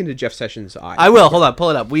picture. Look into Jeff Sessions' eyes. I will. Hold on.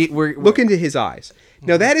 Pull it up. We're Look into his eyes.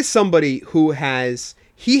 Now that is somebody who has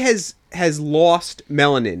lost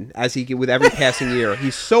melanin as he with every passing year.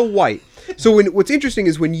 He's so white. So what's interesting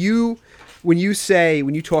is when you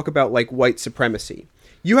talk about like white supremacy,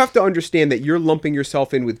 you have to understand that you're lumping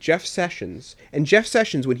yourself in with Jeff Sessions, and Jeff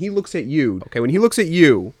Sessions, when he looks at you,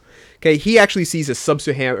 he actually sees a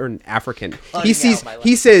sub-Saharan African. He says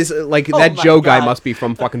like that my Joe guy God. must be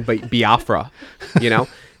from fucking Biafra,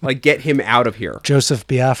 like get him out of here. Joseph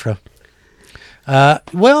Biafra.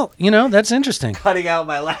 Well, that's interesting. cutting out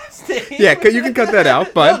my last name. Yeah, you can cut that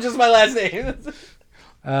out, but No, just my last name.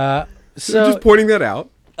 So just pointing that out.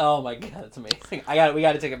 Oh my god, that's amazing. We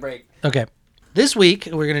got to take a break. okay, this week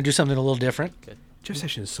we're gonna do something a little different. Jeff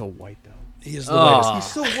Sessions is so white though. He is the Oh. whitest.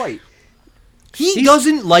 He's so white. He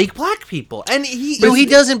doesn't like black people, and No, he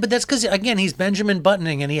doesn't, but that's because, again, he's Benjamin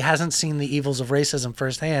Buttoning, and he hasn't seen the evils of racism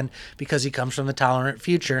firsthand because he comes from the tolerant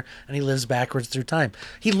future, and he lives backwards through time.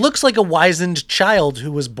 He looks like a wizened child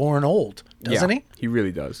who was born old, doesn't he? He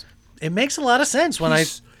really does. It makes a lot of sense when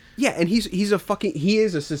Yeah, and he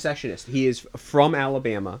is a secessionist. He is from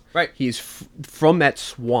Alabama. Right. He's from that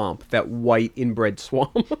swamp, that white inbred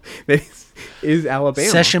swamp that is Alabama.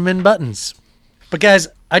 Session buttons. But guys,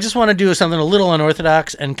 I just want to do something a little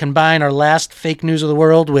unorthodox and combine our last fake news of the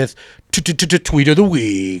world with tweet of the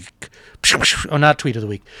week. Oh, not tweet of the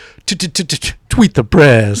week. Tweet the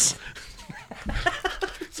press.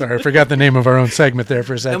 Sorry, I forgot the name of our own segment there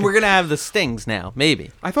for a second. And we're gonna have the stings now,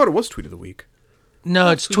 maybe. I thought it was tweet of the week. No,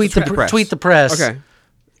 it's tweet the press. tweet the press. Okay.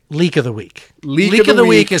 Leak of the week. Leak of the week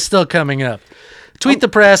week is still coming up. Tweet the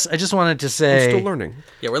press. I just wanted to say, We're still learning.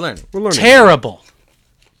 Yeah, we're learning. We're learning. terrible.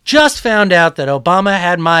 Just found out that Obama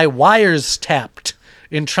had my wires tapped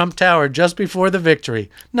in Trump Tower just before the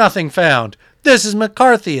victory. Nothing found. This is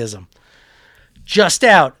McCarthyism. Just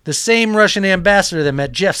out, the same Russian ambassador that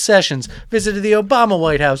met Jeff Sessions visited the Obama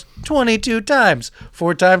White House 22 times,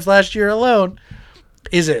 4 times last year alone.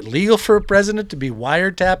 Is it legal for a president to be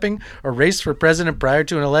wiretapping a race for president prior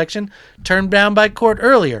to an election? Turned down by court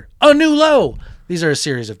earlier. A new low. These are a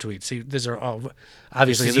series of tweets. See, these are all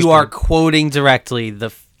obviously. You are quoting directly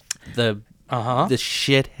the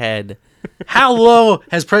shithead. How low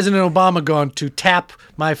has President Obama gone to tap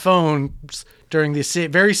my phone during the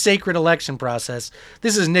very sacred election process?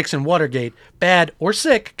 This is Nixon Watergate. Bad or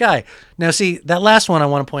sick guy. Now, see, that last one I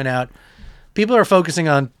want to point out. People are focusing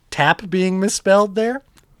on tap being misspelled there,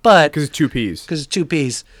 but Because it's 2 P's. because it's 2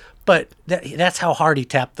 P's. But that's how hard he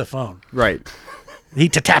tapped the phone. Right. He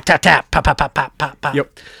tap, pop, pop, pop, pop, pop, pop.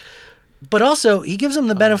 Yep. But also, he gives him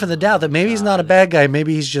the benefit of the doubt that maybe he's not a bad guy.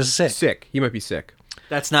 Maybe he's just sick. Sick. He might be sick.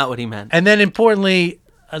 That's not what he meant. And then, importantly,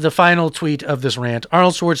 the final tweet of this rant: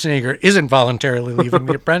 Arnold Schwarzenegger isn't voluntarily leaving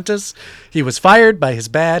The Apprentice. He was fired by his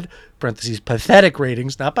bad (pathetic)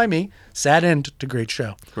 ratings, not by me. Sad end to great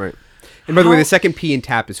show. Right. And by the way, the second P in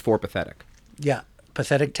tap is for pathetic. Yeah,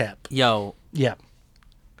 pathetic tap. Yo, Yeah.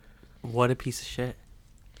 what a piece of shit.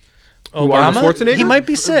 Arnold Schwarzenegger? He might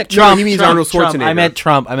be sick. No, he means Arnold Schwarzenegger. I meant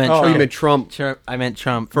Trump. Oh, you meant Trump. I meant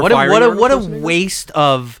Trump. For What a firing what a Arnold what a Schwarzenegger? waste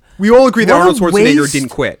of. We all agree that What a Arnold Schwarzenegger waste. didn't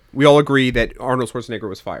quit. We all agree that Arnold Schwarzenegger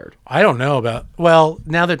was fired. I don't know about. Well,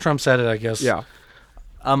 now that Trump said it, I guess. Yeah.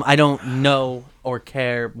 I don't know or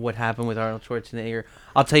care what happened with Arnold Schwarzenegger.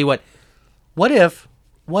 I'll tell you what. What if?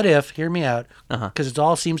 Hear me out, Uh-huh. because it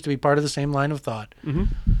all seems to be part of the same line of thought. Mm-hmm.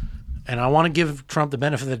 And I want to give Trump the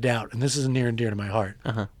benefit of the doubt, and this is near and dear to my heart.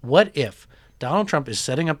 Uh-huh. What if Donald Trump is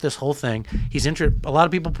setting up this whole thing? A lot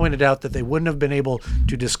of people pointed out that they wouldn't have been able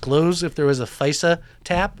to disclose if there was a FISA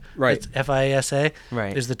tap. Right. It's FISA.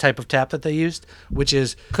 Right. Is the type of tap that they used, which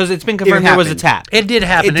is Because it's been confirmed there was a happened. tap. it did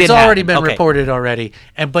happen. It did It's already happen. been Okay. reported already,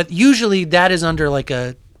 but usually that is under like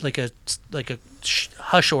a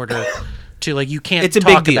hush order to you can't It's a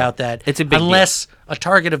big talk deal. about that. It's a big deal. unless a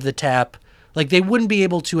target of the tap. They wouldn't be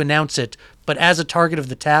able to announce it, but as a target of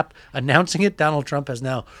the tap, announcing it, Donald Trump has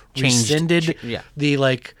now Changed. rescinded Yeah. the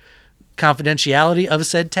confidentiality of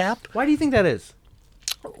said tap. Why do you think that is?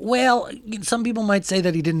 Well, some people might say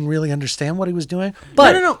that he didn't really understand what he was doing.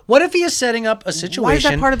 But no. what if he is setting up a situation? Why is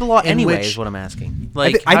that part of the law in anyway? which- Is what I'm asking. I how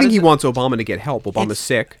think does he it- wants Obama to get help. Obama's It's-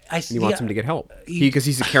 sick. I- And he wants yeah. him to get help. Because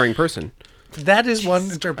he's a caring person. That is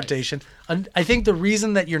one interpretation. And I think the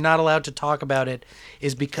reason that you're not allowed to talk about it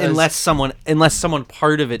is because unless someone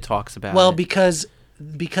part of it talks about. well, it. because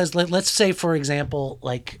let's say, for example,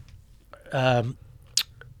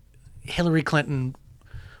 Hillary Clinton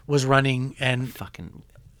was running and fucking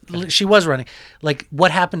she was running.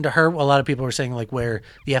 What happened to her? A lot of people were saying where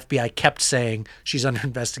the FBI kept saying she's under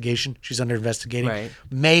investigation, she's under investigating, Right.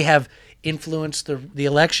 may have influenced the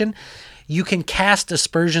election. You can cast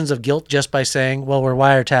aspersions of guilt just by saying, well, we're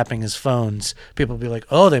wiretapping his phones. People will be like,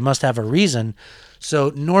 oh, they must have a reason.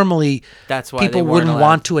 So normally That's why they people weren't wouldn't allowed.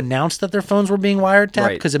 want to announce that their phones were being wiretapped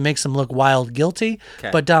Right. because it makes them look wild guilty. Okay.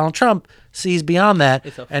 But Donald Trump sees beyond that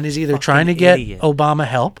It's a and is either fucking trying to get idiot. Obama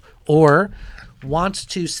help or wants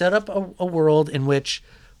to set up a world in which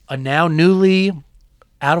a now newly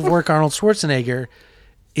out of work Arnold Schwarzenegger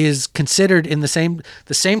is considered in the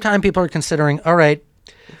same time people are considering, all right,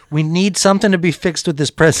 we need something to be fixed with this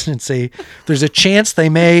presidency. There's a chance they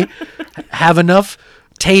may have enough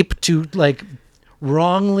tape to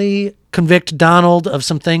wrongly convict Donald of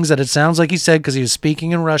some things that it sounds like he said because he was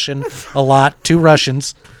speaking in Russian a lot to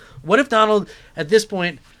Russians. What if Donald, at this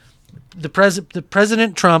point, the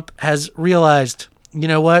President Trump has realized, you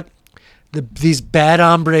know what? These bad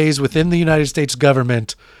hombres within the United States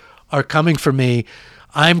government are coming for me.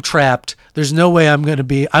 I'm trapped. There's no way I'm going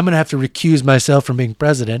to have to recuse myself from being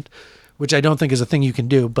president, which I don't think is a thing you can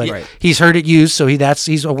do, but Right. he's heard it used, so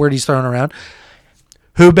he's a word he's throwing around.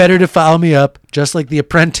 Who better to follow me up? Just like The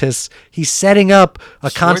Apprentice, he's setting up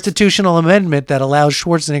a constitutional amendment that allows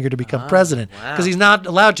Schwarzenegger to become president because he's not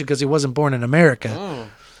allowed to because he wasn't born in America.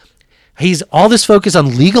 He's all this focus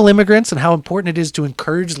on legal immigrants and how important it is to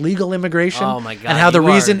encourage legal immigration. Oh my God, And how the you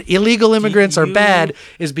reason are- illegal immigrants are you bad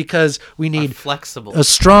is because we need flexible. a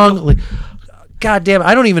strong. God damn,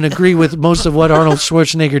 I don't even agree with most of what Arnold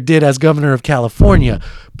Schwarzenegger did as governor of California.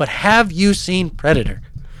 But have you seen Predator?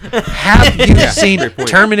 Have you seen great point.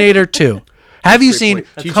 Terminator 2? Have you seen point.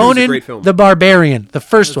 T2 is a Conan great film. the Barbarian, the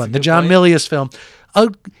first one, the John Milius film?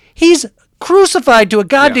 He's crucified to a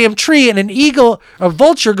goddamn tree, and a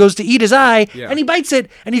vulture goes to eat his eye, Yeah. and he bites it,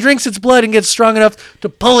 and he drinks its blood and gets strong enough to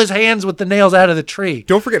pull his hands with the nails out of the tree.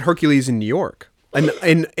 Don't forget Hercules in New York.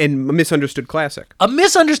 a misunderstood classic. A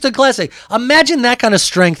misunderstood classic. Imagine that kind of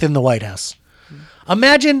strength in the White House.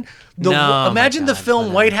 Imagine the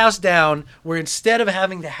film White House Down, where instead of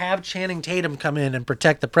having to have Channing Tatum come in and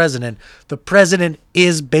protect the president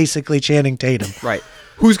is basically Channing Tatum. Right.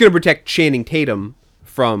 Who's going to protect Channing Tatum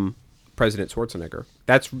from President Schwarzenegger?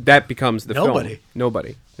 That becomes the Nobody. film.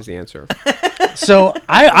 Nobody is the answer. So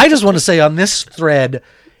I just want to say on this thread,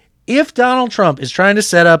 if Donald Trump is trying to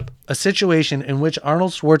set up a situation in which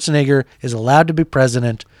Arnold Schwarzenegger is allowed to be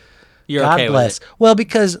president, You're God okay bless. with it. Well,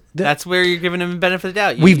 because That's where you're giving him the benefit of the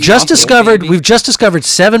doubt. we've just discovered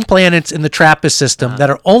 7 planets in the TRAPPIST system that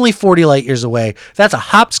are only 40 light years away. That's a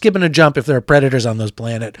hop, skip, and a jump if there are predators on those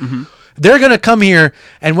planets. They're going to come here,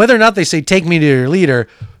 and whether or not they say, take me to your leader,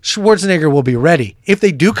 Schwarzenegger will be ready. If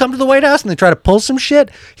they do come to the White House and they try to pull some shit,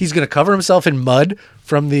 he's going to cover himself in mud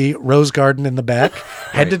from the rose garden in the back,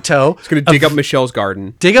 head to toe. He's going to dig up Michelle's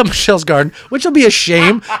garden. Dig up Michelle's garden, which will be a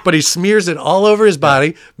shame, but he smears it all over his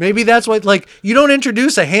body. Maybe that's why, like, you don't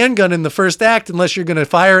introduce a handgun in the first act unless you're going to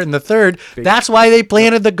fire it in the third. That's why they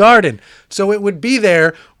planted the garden. So it would be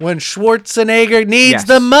there when Schwarzenegger needs Yes.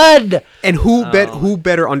 the mud. And who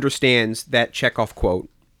better understands that Chekhov quote,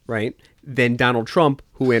 right, than Donald Trump,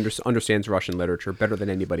 who understands Russian literature better than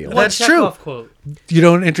anybody else. That's true. Quote. You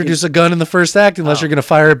don't introduce a gun in the first act unless you're going to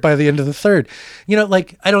fire it by the end of the third. You know,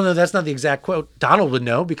 like, I don't know. That's not the exact quote. Donald would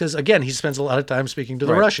know because, again, he spends a lot of time speaking to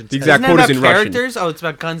the Right. Russians. The exact Isn't that quote is about in Russian. characters? Oh, it's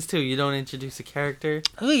about guns too. You don't introduce a character.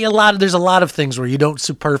 There's a lot of things where you don't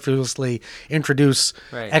superfluously introduce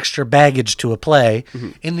Right. extra baggage to a play.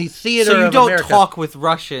 In the theater So you of don't America, talk with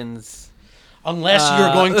Russians. unless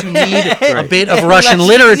you're going to need a bit of Russian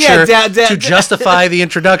literature to justify the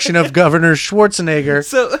introduction of Governor Schwarzenegger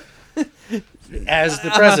So, as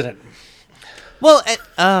the president. well,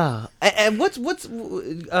 and what's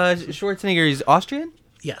Schwarzenegger is Austrian?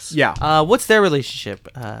 Yes. Yeah. What's their relationship?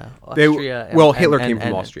 They, Austria. Hitler came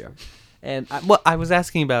from Austria. And I was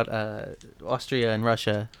asking about Austria and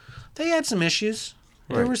Russia. They had some issues.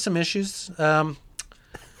 There Right. were some issues.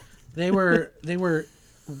 They were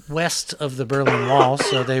west of the Berlin Wall,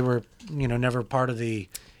 so they were, never part of the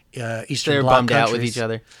Eastern They're Bloc bummed out with countries. each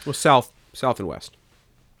other. Well, south and west.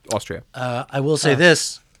 Austria. I will say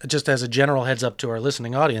this, just as a general heads up to our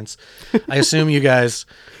listening audience. I assume you guys,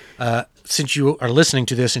 since you are listening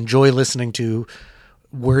to this, enjoy listening to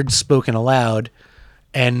words spoken aloud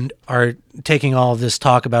and are taking all of this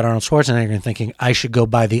talk about Arnold Schwarzenegger and thinking, I should go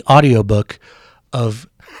buy the audiobook of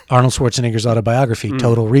Arnold Schwarzenegger's autobiography,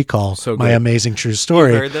 Total Recall, So My good. Amazing True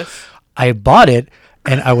Story. You heard this? I bought it,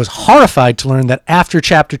 and I was horrified to learn that after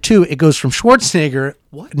chapter 2, it goes from Schwarzenegger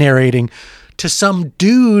narrating to some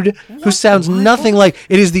dude who sounds nothing like.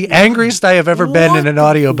 It is the angriest I have ever been in an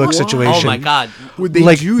audiobook situation. Oh my God! Would they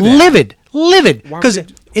Like do that? livid, because the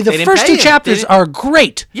didn't first pay 2 him. chapters They didn't- are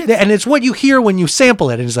great, and it's what you hear when you sample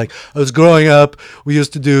it. And it's like, I was growing up, we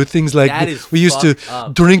used to do things like That is we used to fucked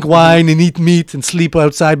up. drink wine and eat meat and sleep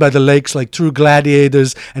outside by the lakes like true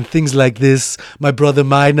gladiators and things like this. My brother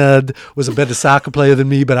Maynard was a better soccer player than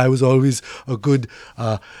me, but I was always a good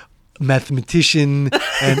mathematician,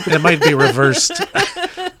 and it might be reversed.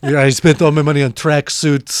 I spent all my money on track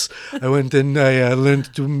suits. I went and I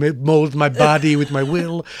learned to mold my body with my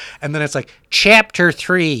will. And then it's like, Chapter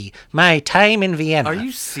 3, My Time in Vienna. Are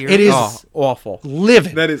you serious? It is Oh, awful.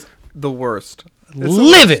 livid. That is the worst.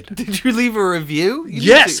 Livid. Did you leave a review?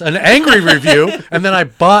 Yes, an angry review. And then I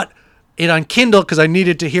bought it on Kindle because I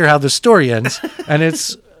needed to hear how the story ends. And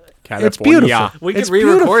it's beautiful. California. We can It's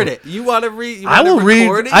re-record beautiful. it. You want to read? I will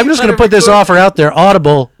read. I'm just going to put this offer out there.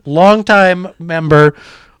 Audible, longtime member,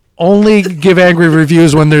 only give angry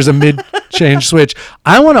reviews when there's a mid-change switch.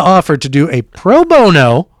 I want to offer to do a pro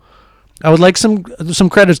bono. I would like some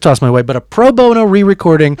credits tossed my way, but a pro bono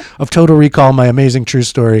re-recording of Total Recall, My Amazing True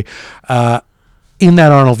Story, in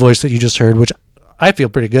that Arnold voice that you just heard, which I feel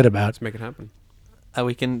pretty good about. Make it happen.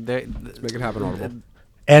 We can. Make it happen, Audible.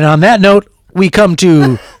 And on that note, we come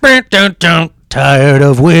to Tired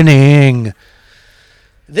of Winning.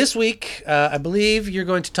 This week, I believe you're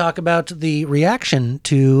going to talk about the reaction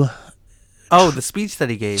to Oh, the speech that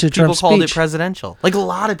he gave. To People Trump's called speech. it presidential. Like a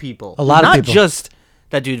lot of people. A lot of not people. Not just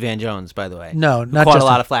that dude Van Jones, by the way. No, who not caught just a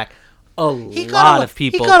lot him. of flack. He lot of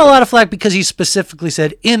people. He got a lot of flack because he specifically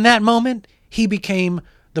said in that moment he became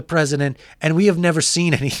the president, and we have never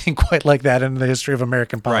seen anything quite like that in the history of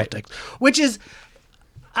American politics. Which is,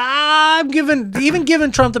 I'm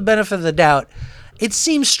giving Trump the benefit of the doubt. It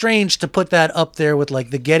seems strange to put that up there with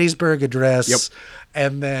like the Gettysburg Address, Yep.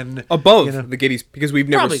 and then Above the Gettysburg, because we've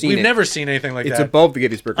never seen it. we've never seen anything like It's that. above the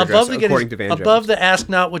Gettysburg Address, according to Van Jones. above the "Ask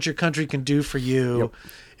not what your country can do for you." Yep.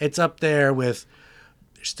 It's up there with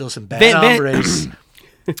There's still some bad Van- hombres.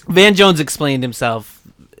 Van Jones explained himself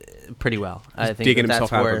pretty well. I think digging that's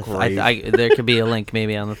himself out of a worth. grave. There could be a link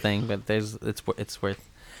maybe on the thing, but it's worth.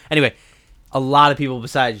 Anyway, a lot of people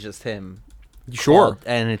besides just him. Sure. called,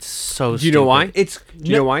 and it's so. Do you know why? It's Do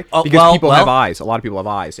you know why? Oh, Because people have eyes. A lot of people have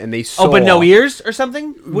eyes, and they saw. Oh, but no ears or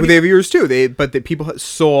something. What do They have ears too. But the people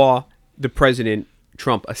saw the President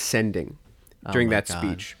Trump ascending during my that God.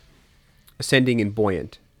 speech, ascending and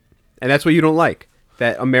buoyant, and that's what you don't like.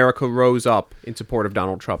 That America rose up in support of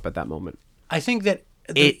Donald Trump at that moment. I think that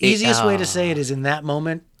the easiest way to say it is in that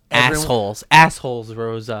moment. assholes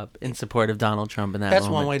rose up in support of Donald Trump in that That's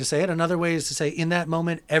moment. one way to say it. Another way is to say in that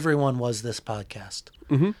moment, everyone was this podcast.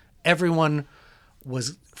 Mm-hmm. Everyone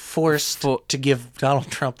was forced to give Donald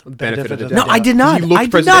Trump the benefit of the No, doubt. I did not. He looked I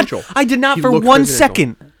did presidential. not. I did not He for looked 1 presidential.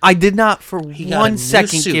 second. I did not for He got a 1 new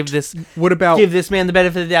second suit. give this. What about- give this man the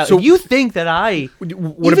benefit of the doubt? So- if you think that I What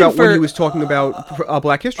even about when for he was talking about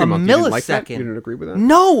Black History a Month? You didn't like that? millisecond? You didn't agree with that?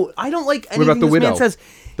 No, I don't like anything about the this widow? man says.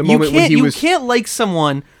 The you moment when can't. he You was can't like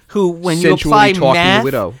someone who, when you sensually apply talking to math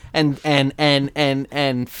widow.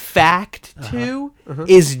 and fact to,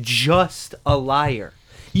 is just a liar.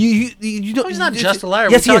 You don't. He's not just a liar.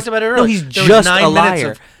 Yes, We he talked is. about it No, earlier. he's There was just 9 a minutes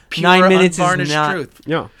liar. of pure, 9 minutes is unvarnished not. truth.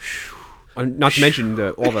 Yeah. Not to mention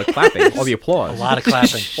all the clapping, all the applause. A lot of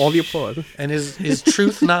clapping. All the applause. And is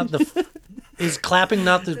truth not is clapping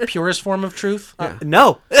not the purest form of truth? No,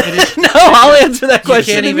 no. I'll answer that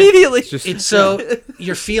question can't even- immediately. It's so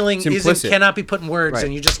your feeling implicit. cannot be put in words, Right.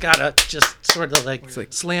 and you just gotta sort of like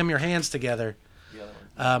slam your hands together.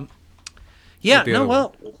 Yeah, the no, other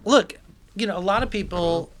well, look, a lot of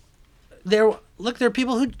people there are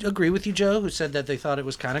people who agree with you, Joe, who said that they thought it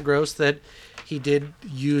was kind of gross that he did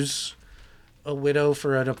use a widow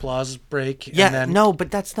for an applause break. Yeah, and then, no,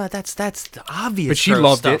 but that's the obvious. But she gross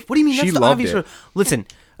loved stuff. it. What do you mean? She That's the loved obvious. it. Listen,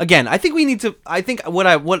 again, I think we need to. I think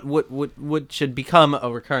what should become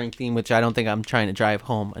a recurring theme, which I don't think I'm trying to drive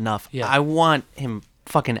home enough. Yeah. I want him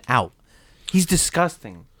fucking out. He's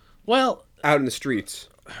disgusting. well, Out in the streets.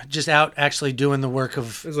 just out actually doing the work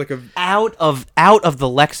of There's like a Out of the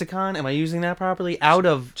lexicon. Am I using that properly? Out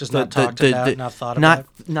of Just not talked about, not thought not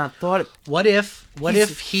about. not thought. what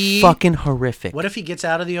if he fucking horrific? What if he gets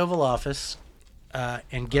out of the Oval Office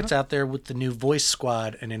and gets out there with the new voice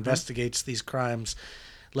squad and investigates these crimes?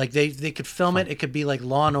 Like they could film it. It could be like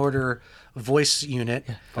Law and Order voice unit.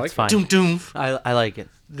 That's fine. Doom doom. I like it.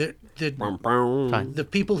 The the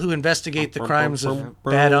people who investigate the crimes of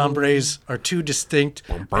bad hombres are two distinct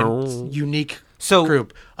and unique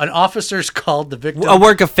group. An officer's called the victim. A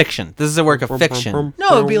work of fiction. This is a work of fiction.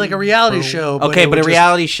 No, it'd be like a reality show. Okay, it but would a just-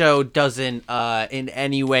 reality show doesn't in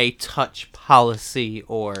any way touch policy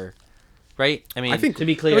or right. I mean, I think to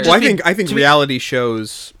be clear, Well, I think reality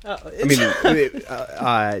shows.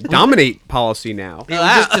 Dominate policy now. We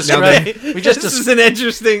just described. We just this is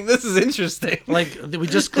interesting. This is interesting. like we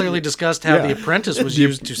just clearly discussed how Yeah. The Apprentice was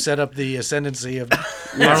used to set up the ascendancy of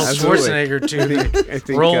Arnold absolutely. Schwarzenegger to I the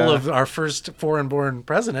think, role of our first foreign-born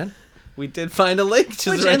president. We did find a link. Just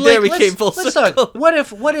Which- right and, there, like, we came full let's circle. talk.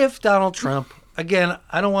 What if Donald Trump? Again,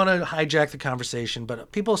 I don't want to hijack the conversation,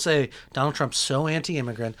 but people say Donald Trump's so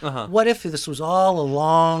anti-immigrant. What if this was all a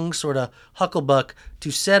long sort of hucklebuck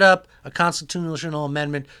to set up a constitutional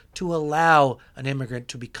amendment to allow an immigrant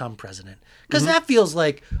to become president? Because that feels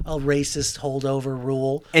like a racist holdover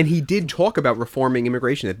rule. And he did talk about reforming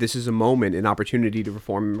immigration, that this is a moment, an opportunity to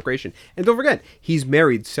reform immigration. And don't forget, he's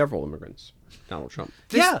married several immigrants, Donald Trump.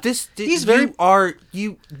 He's very.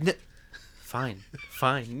 Fine.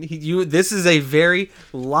 This is a very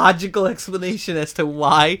logical explanation as to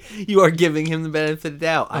why you are giving him the benefit of the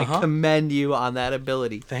doubt. I commend you on that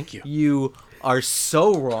ability. Thank you. You are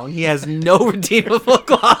so wrong. He has no redeemable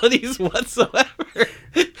qualities whatsoever.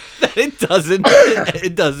 That it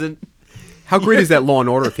doesn't. How great is that Law and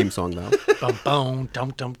Order theme song, though? Bum, bum,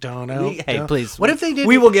 dum, dum, dum, dum, Hey, dum. please. What if they did?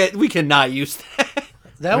 We cannot use that.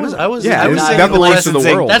 That was. I was. Yeah, I was that saying belongs to the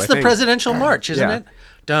world. That's I the think. presidential march, isn't Yeah. it?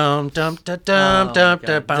 Dum dum da dum dum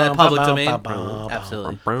da Is that public domain? Absolutely.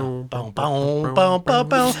 Absolutely. Boom boom boom boom boom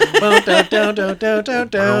boom down down down down down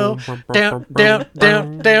down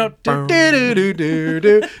down down down do do do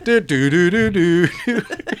do do do do do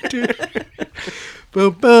do.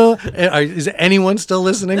 Boom boom. Is anyone still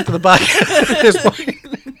listening to the podcast at this point?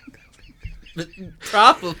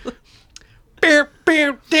 Probably.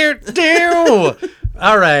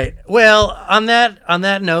 All right. Well, on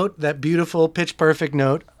that note, that beautiful pitch perfect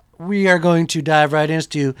note, we are going to dive right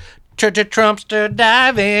into Trumpster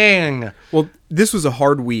diving. Well, this was a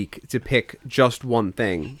hard week to pick just one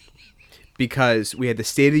thing because we had the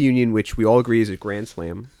State of the Union, which we all agree is a grand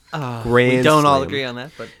slam. We don't all agree on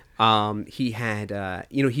that, but He had,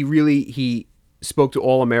 he spoke to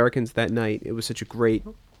all Americans that night. It was such a great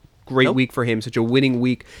week for him, such a winning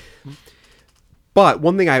week. But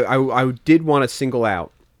one thing I did want to single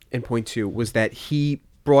out and point to was that he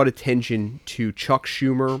brought attention to Chuck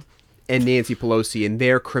Schumer and Nancy Pelosi and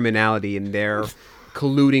their criminality and their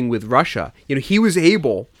colluding with Russia. He was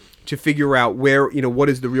able to figure out where, what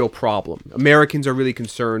is the real problem. Americans are really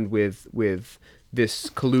concerned with this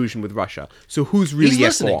collusion with Russia. So who's really He's at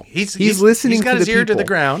listening. fault? He's listening. He's got to his the ear to the people.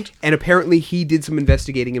 ground. And apparently he did some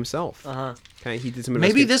investigating himself. Okay, he did some.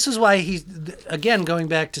 Maybe this is why he's, again, going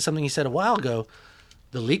back to something he said a while ago,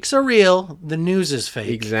 the leaks are real, the news is fake.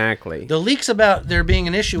 Exactly. The leaks about there being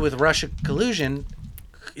an issue with Russia collusion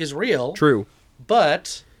is real. True.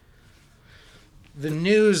 But the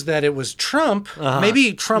news that it was Trump,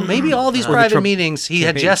 maybe all these private Trump meetings, he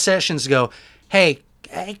had campaign. Jeff Sessions go, hey,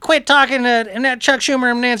 quit talking to Chuck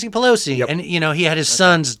Schumer and Nancy Pelosi. Yep. And, he had his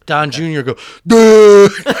sons, Don Jr., go,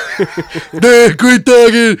 Dad, quit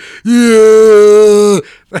talking. Yeah.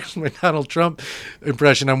 That's my Donald Trump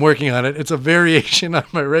impression. I'm working on it. It's a variation on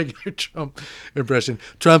my regular Trump impression.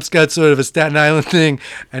 Trump's got sort of a Staten Island thing,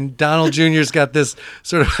 and Donald Jr.'s got this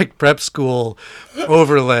sort of like prep school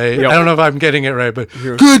overlay. Yep. I don't know if I'm getting it right, but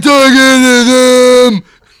quit talking to them.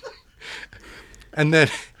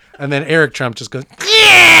 And then Eric Trump just goes,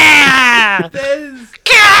 yeah!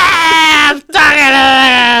 I'm talking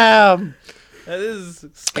to them! That is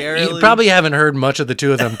scary. You probably haven't heard much of the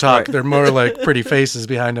two of them talk. They're more like pretty faces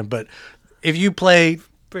behind them. But if you play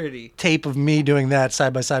pretty. tape of me doing that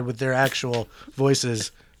side by side with their actual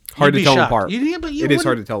voices, Hard you'd to be tell them shocked. apart. But you It is hard to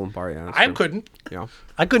wouldn't- tell them apart. Yeah, that's I true. couldn't. Yeah.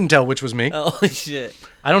 I couldn't tell which was me. Holy shit.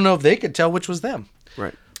 I don't know if they could tell which was them.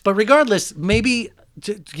 Right. But regardless, maybe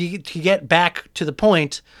to get back to the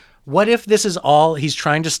point, what if this is all he's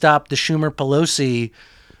trying to stop the Schumer-Pelosi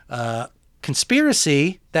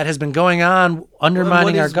conspiracy that has been going on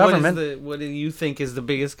undermining our government? What do you think is the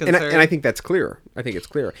biggest And concern? I think that's clear. I think it's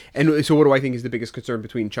clear. And so, what do I think is the biggest concern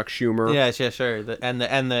between Chuck Schumer? yeah, sure. And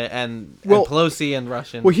Well- Pelosi and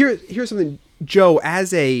Russian. Well, here's something, Joe.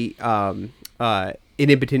 As a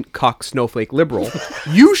impotent cock snowflake liberal,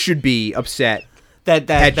 you should be upset at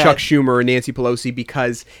Chuck Schumer and Nancy Pelosi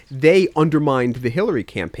because they undermined the Hillary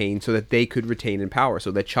campaign so that they could retain in power,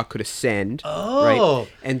 so that Chuck could ascend, right?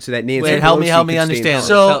 And so that Nancy Wait, Pelosi help me could stay in understand.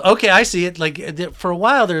 power. So, okay, I see it. Like, for a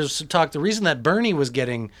while, there's talk. The reason that Bernie was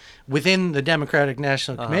getting within the Democratic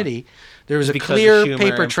National Committee, there was a Because of clear Schumer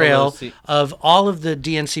paper and trail Pelosi. of all of the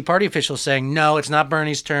DNC party officials saying, no, it's not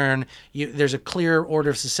Bernie's turn. There's a clear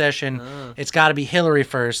order of secession. It's got to be Hillary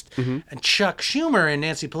first. And Chuck Schumer and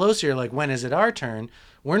Nancy Pelosi are like, when is it our turn?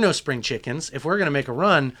 We're no spring chickens. If we're going to make a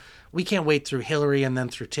run, we can't wait through Hillary and then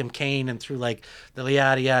through Tim Kaine and through like the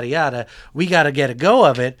yada, yada, yada. We got to get a go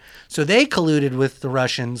of it. So they colluded with the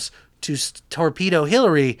Russians to torpedo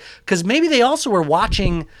Hillary because maybe they also were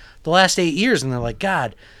watching the last 8 years and they're like,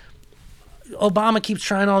 God, Obama keeps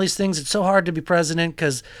trying all these things. It's so hard to be president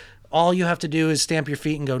because all you have to do is stamp your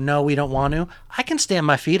feet and go, no, we don't want to. I can stamp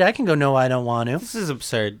my feet. I can go, no, I don't want to. This is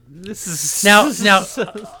absurd. This is Now,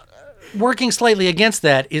 working slightly against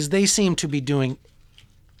that is they seem to be doing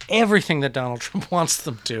everything that Donald Trump wants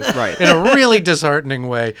them to, Right. in a really disheartening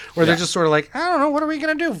way, where they're just sort of like, I don't know, what are we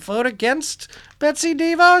going to do? Vote against Betsy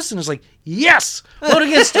DeVos? And it's like, yes, vote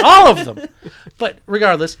against all of them. But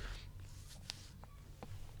regardless,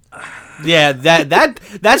 yeah,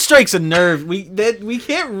 that strikes a nerve. We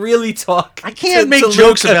can't really talk. I can't make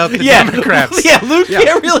jokes about the Democrats. Yeah, Luke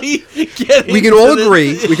can't really get. We can into all this.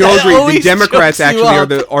 agree. We can all That agree. The always Democrats chokes you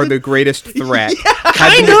actually up. are the greatest threat.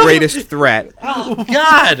 Have been the greatest threat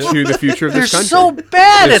God, to the future of they're this country. so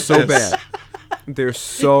bad They're at so this. bad. They're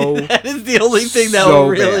so. That is the only thing that So will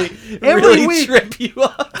really, Every really week. trip you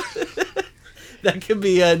up. That could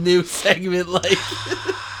be a new segment. Like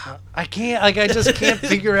I can't, like, I just can't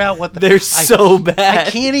figure out what they're so bad. I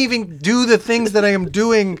can't even do the things that I am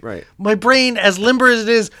doing. Right. My brain, as limber as it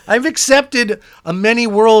is, I've accepted a many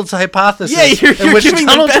worlds hypothesis. Yeah, you're in which giving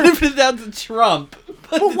Donald the Trump. benefit out to Trump.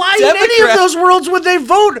 But why in any of those worlds would they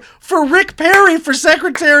vote for Rick Perry for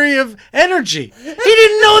Secretary of Energy? He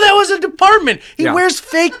didn't know that was a department. He Yeah. wears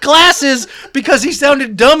fake glasses because he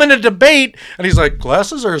sounded dumb in a debate. And he's like,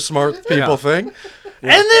 glasses are a smart people thing.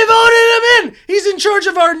 And they voted him in. He's in charge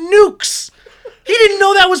of our nukes. He didn't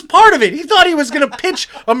know that was part of it. He thought he was going to pitch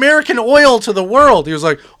American oil to the world. He was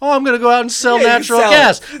like, oh, I'm going to go out and sell Yeah, you natural sell it.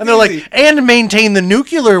 gas. It's And they're easy. like, and maintain the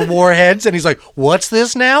nuclear warheads. And he's like, what's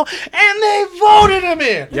this now? And they voted him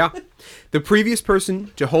in. Yeah. The previous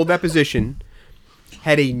person to hold that position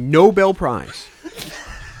had a Nobel Prize.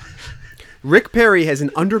 Rick Perry has an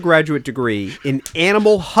undergraduate degree in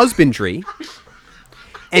animal husbandry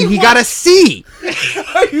and he got a C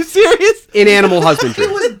Are you serious? in animal husbandry.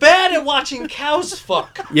 He was bad at watching cows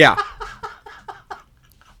fuck. Yeah.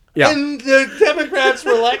 Yeah. And the Democrats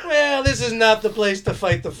were like, well, this is not the place to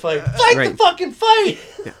fight the fight. Fight the Right. fucking fight.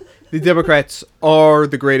 The Democrats are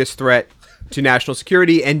the greatest threat to national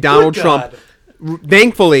security, and Donald Good Trump, God.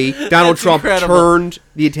 thankfully, Donald That's Trump incredible. turned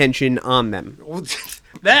the attention on them.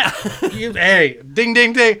 Hey, ding,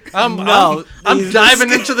 ding, ding. I'm these-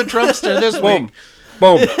 diving into the Trumpster this Boom. week.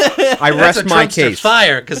 Boom. I That's a rest my Trumpster case.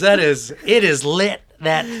 fire, because it is lit,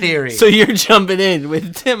 that theory. So you're jumping in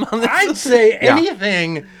with Tim on this I'd say Yeah.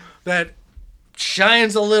 anything that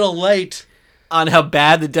shines a little light on how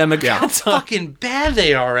bad the Democrats are. fucking bad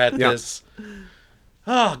they are at Yeah. this.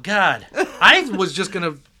 Oh, God. I was just going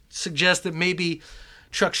to suggest that maybe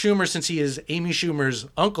Chuck Schumer, since he is Amy Schumer's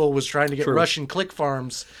uncle, was trying to get True. Russian click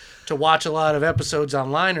farms to watch a lot of episodes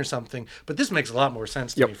online or something. But this makes a lot more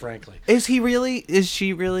sense to Yep. me, frankly. Is he really? Is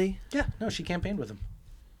she really? Yeah, no, she campaigned with him.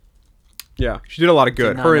 Yeah, she did a lot of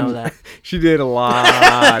good. not Her know and that. she did a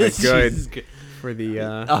lot of Jesus. good for the.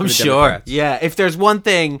 I'm for the sure. Democrats. Yeah. If there's one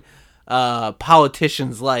thing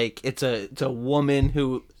politicians like, it's a woman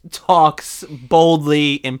who talks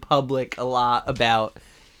boldly in public a lot about,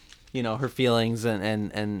 you know, her feelings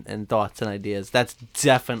and thoughts and ideas. That's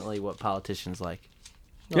definitely what politicians like.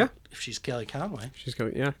 Yeah, If she's Kelly Conway. she's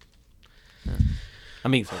going. Yeah,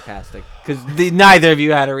 I'm being sarcastic because neither of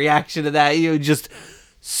you had a reaction to that. You just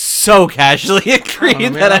so casually agree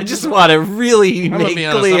man, that I I'm- just want to really I'm gonna make be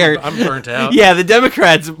honest, clear. I'm burnt out. Yeah, the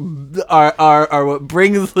Democrats are what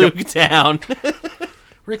brings Luke down.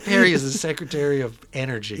 Rick Perry is the Secretary of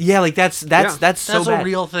Energy. Yeah, like that's so That's a bad.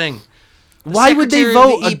 real thing. Why would they Secretary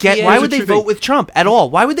of vote the again? EPA Why is would a they true vote thing. with Trump at all?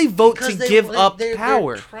 Why would they vote to give up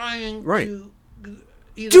power? They're trying Right. to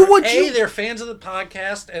either Do what A, you- they're fans of the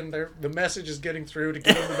podcast and the message is getting through to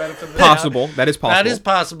give them the benefit of the possible. doubt. That is possible. That is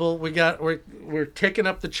possible. We're ticking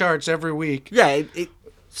up the charts every week. Yeah,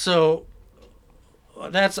 So I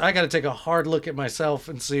got to take a hard look at myself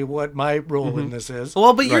and see what my role in this is.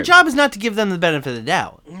 well, but your Right. job is not to give them the benefit of the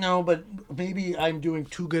doubt. No, but maybe I'm doing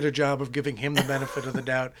too good a job of giving him the benefit of the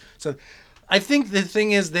doubt. So I think the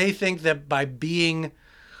thing is they think that by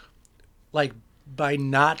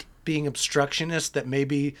not being obstructionist, that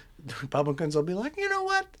maybe the Republicans will be like, you know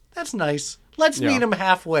what? That's nice. Let's Yeah. meet them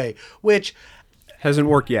halfway, which Hasn't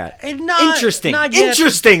worked yet. not Interesting. not yet.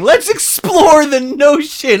 Interesting. Let's explore the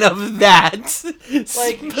notion of that.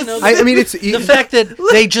 Like, you know, I mean, it's the fact that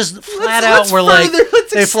they just flat out let's were like, further-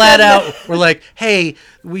 let's they flat extend out were like, hey,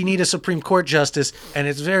 we need a Supreme Court justice, and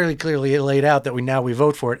it's very clearly laid out that we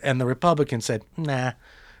vote for it. And the Republicans said, nah.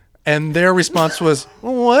 And their response was,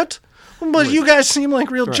 what? But you guys seem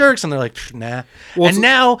like real jerks. And they're like, nah. Well, and it's-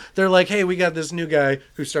 now they're like, hey, we got this new guy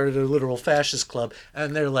who started a literal fascist club.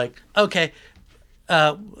 And they're like, okay,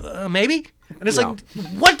 maybe? And it's like,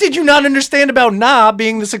 what did you not understand about nah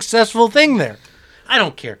being the successful thing there? I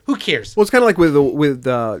don't care. Who cares? Well, it's kind of like with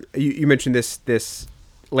you mentioned this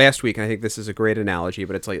last week, and I think this is a great analogy.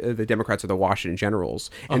 But it's like the Democrats are the Washington Generals,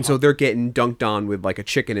 and so they're getting dunked on with like a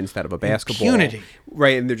chicken instead of a basketball, Impunity.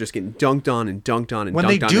 right? And they're just getting dunked on and dunked on and When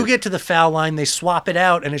dunked they on. do get to the foul line, they swap it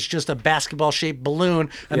out, and it's just a basketball-shaped balloon,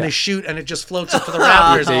 and Yeah. they shoot, and it just floats up to the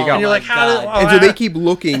Raptors. There you go. And you're like, how did... God. and so they keep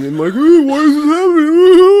looking and like, "Oh, why is this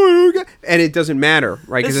happening?" And it doesn't matter,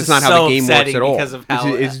 right? Because This it's is not how so the game works upsetting at all. because of how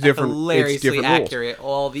it's different. hilariously It's different rules. accurate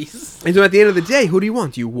all these. And so at the end of the day, who do you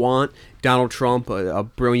want? Do you want Donald Trump, a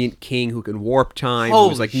brilliant king who can warp time, who's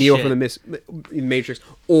Holy like Neo shit. from the Matrix,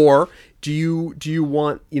 or do you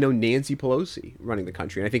want Nancy Pelosi running the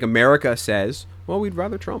country? And I think America says, well, we'd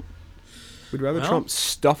rather Trump. We'd rather Trump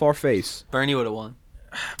stuff our face. Bernie would have won.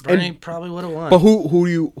 Bernie probably would have won. But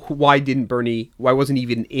why didn't Bernie? Why wasn't he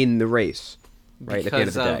even in the race? Right at the end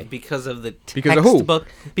of the day. Because of the Because of who? textbook.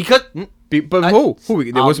 Because But who?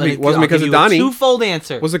 It wasn't because of Donnie. Twofold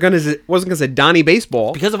answer. Wasn't because of Donnie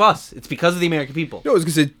baseball. Because of us. It's because of the American people. No, it was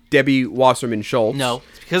because of Debbie Wasserman Schultz. No,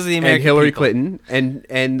 it's because of the American and Hillary people. Clinton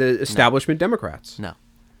and the establishment Democrats. No.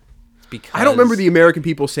 It's because I don't remember the American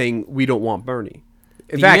people saying we don't want Bernie.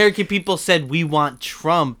 In the fact, American people said we want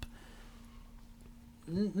Trump.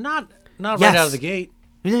 not right Yes. out of the gate.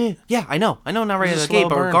 Yeah, I know, not right out It's of a the gate, slow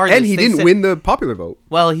but burn. regardless, and he they didn't said- win the popular vote.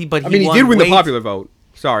 Well, he I mean, he did win the popular vote.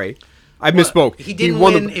 Sorry, I misspoke. He didn't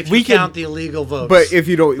won win the, if we you could- count the illegal votes. but if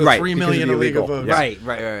you don't, The right? 3 because of million the illegal votes. yeah.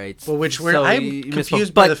 Right. Well, which So I'm you misspoke.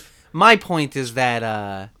 confused by But my point is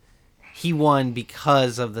that he won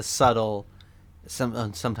because of the subtle,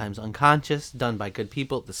 sometimes unconscious, done by good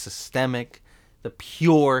people, the systemic, the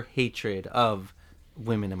pure hatred of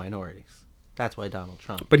women and minorities. That's why Donald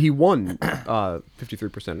Trump. But he won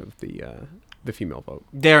 53% of the female vote.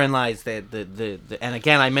 Therein lies the and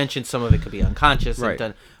again I mentioned some of it could be unconscious Right.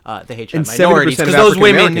 and the hatred And of minorities 70% of because those African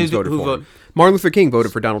women Americans who voted for vote. him. Martin Luther King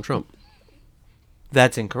voted for Donald Trump.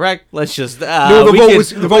 That's incorrect. Let's just No, the we vote can-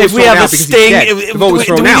 was thrown if we have out a because he's sting. dead. The vote was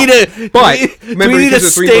thrown do we out. need a But do remember, we need a because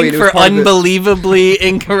of the $3 sting billion, it was for part of the- unbelievably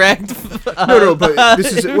incorrect? No, but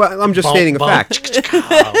this is. Well, I'm just stating a fact.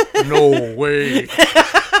 No way.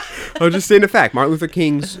 I'm just stating a fact. Martin Luther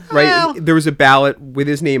King's right. There was a ballot with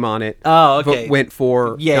his name on it. Oh, okay. Vote went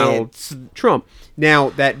for Donald it's Trump.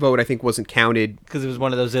 Now that vote, I think, wasn't counted. because it was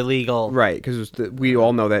one of those illegal. Right, because we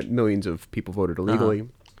all know that millions of people voted illegally.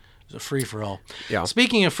 It's a free-for-all. Yeah.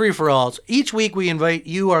 Speaking of free-for-alls, each week we invite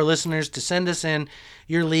you, our listeners, to send us in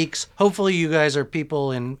your leaks. Hopefully you guys are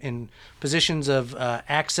people in positions of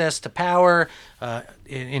access to power,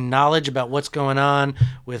 in knowledge about what's going on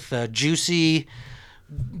with juicy,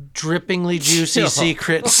 drippingly juicy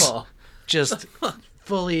secrets. Just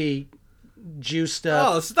fully juiced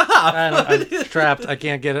up. Oh, stop! I'm trapped. I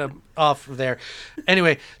can't get it off of there.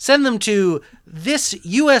 Anyway, send them to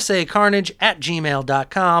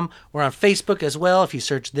thisusacarnage@gmail.com. We're on Facebook as well. If you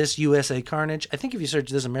search This USA Carnage, I think if you search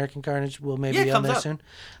This American Carnage, we'll maybe Yeah, it be on comes there up. soon.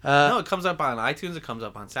 No, it comes up on iTunes. It comes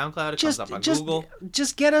up on SoundCloud. It comes up on Google.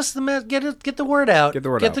 Just get us get the word out. Get the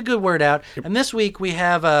word Get out. the good word out. And this week we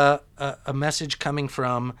have a message coming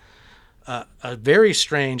from a very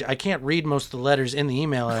strange. I can't read most of the letters in the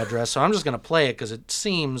email address, so I'm just going to play it because it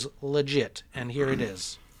seems legit. And here it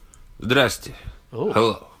is. Здрасте. Oh.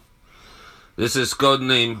 Hello. This is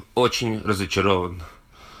codename Очень разочарован.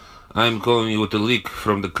 I'm calling you with a leak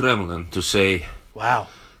from the Kremlin to say, Wow.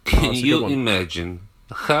 can that's a you good one. imagine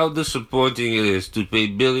how disappointing it is to pay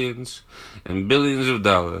billions and billions of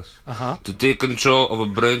dollars to take control of a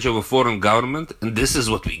branch of a foreign government, and this is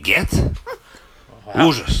what we get?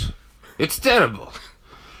 Ужас. It's terrible.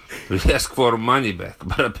 We ask for money back,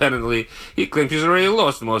 but apparently he claims he's already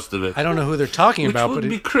lost most of it. I don't know who they're talking Which about, would but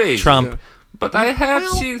be crazy. Trump. But I have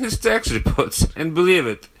seen his tax reports, and believe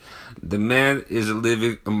it, the man is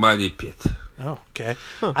living a money pit. oh, okay.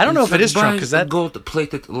 I don't know if it is Trump because that that.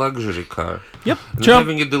 gold-plated luxury car. Yep, And Trump.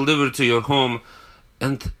 having it delivered to your home,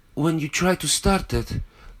 and when you try to start it,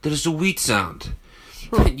 there's a wheat sound.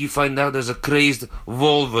 And you find out there's a crazed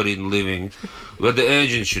Wolverine living where the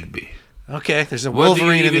engine should be. Okay, there's a What do you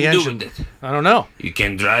Wolverine in the even do engine. with it? I don't know. You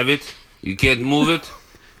can't drive it, you can't move it,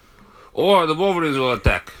 or the Wolverines will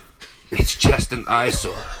attack. It's just an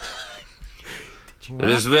eyesore. It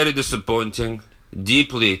is very disappointing,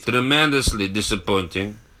 deeply, tremendously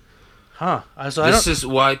disappointing. Huh? So I This don't. is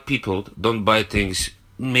why people don't buy things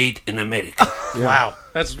made in America. Wow,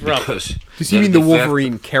 that's rough. Because Does he they're mean the defective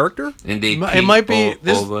Wolverine character? And they It might be all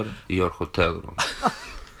this- over your hotel room.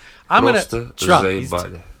 I'm gonna. Просто Trump.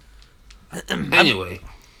 заебали. Anyway,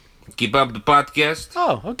 keep up the podcast.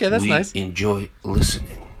 Oh, okay, that's we nice. enjoy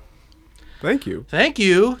listening. Thank you. Thank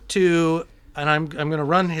you to, and I'm gonna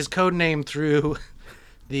run his code name through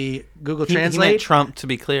the Google He meant Translate. Trump, to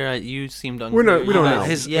be clear. You seemed unclear. We're not- we don't know.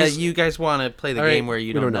 His- yeah, his- you guys want to play the All right, game where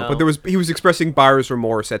you We don't don't know. But he was expressing buyer's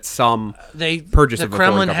remorse at some. They Purchase the of a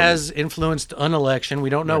foreign Kremlin government. has influenced an election. We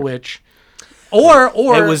don't know which. Or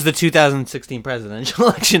It was the 2016 presidential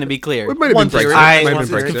election, to be clear. It might have One been theory. Brexit. I, It might have one been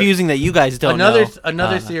theory. Brexit. it's confusing that you guys don't another know.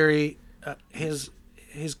 another theory.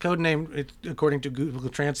 His code name, according to Google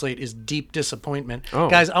Translate, is deep disappointment. Oh.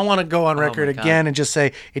 Guys, I want to go on record my God. again and just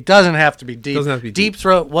say it doesn't have to be deep. Doesn't have to be Deep deep.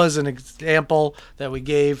 Throat was an example that we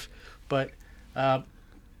gave, but I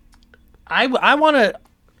want to.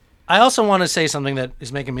 I also want to say something that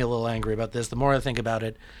is making me a little angry about this. The more I think about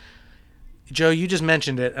it, Joe, you just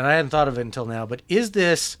mentioned it, and I hadn't thought of it until now. But is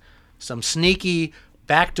this some sneaky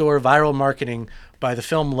backdoor viral marketing by the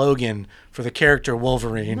film Logan for the character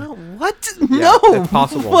Wolverine? What? Yeah, No. it's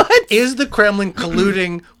possible. What? Is the Kremlin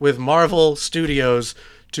colluding with Marvel Studios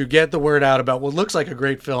to get the word out about what looks like a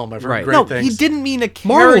great film? I've heard Right. great No, things. he didn't mean a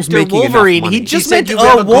Marvel's character making enough Wolverine. money. He He just said meant you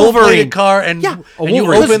have a a gold-plated Wolverine car and, Yeah, and a you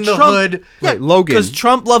Wolverine. open the Trump- hood. Right, Logan. Because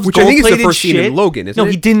Trump loves Which I think is the gold-plated first scene shit. in Logan, isn't no,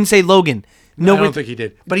 it? he didn't say Logan. No, I don't it- think he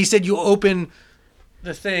did. But he said you open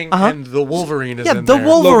the thing and the Wolverine is Yeah, in the there.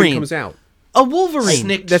 Wolverine. Logan comes out. a Wolverine.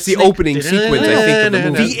 Snick, That's the snick, opening sequence, I think, of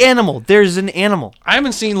the movie. The animal. There's an animal. I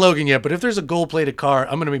haven't seen Logan yet, but if there's a gold-plated car,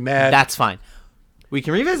 I'm going to be mad. That's fine. We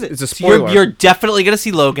can revisit. It's a So you're- spoiler. You're definitely gonna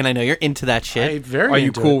see Logan. I know you're into that I'm shit. very Are you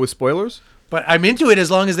into cool it. with spoilers? But I'm into it as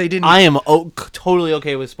long as they didn't. I am totally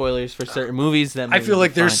okay with spoilers for certain movies. That I feel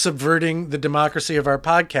like they're fine. subverting the democracy of our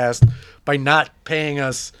podcast by not paying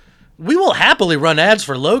us. We will happily run ads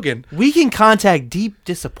for Logan. We can contact Deep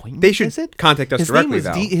Disappointment. They should is it? contact us His directly, name was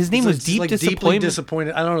Val. His name was It's Deep like Disappointment. deeply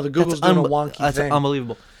disappointed. I don't know. The Google's doing a wonky That's thing.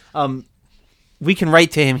 unbelievable. we can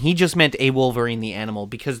write to him. He just meant a Wolverine the animal,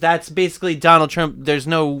 because that's basically Donald Trump.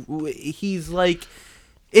 He's like,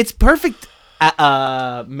 it's perfect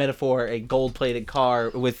metaphor, a gold-plated car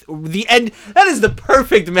with the end. That is the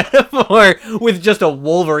perfect metaphor with just a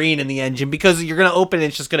Wolverine in the engine, because you're going to open it,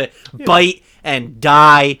 it's just going to bite and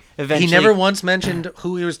die eventually. He never once mentioned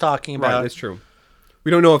who he was talking about. Right, that's true. We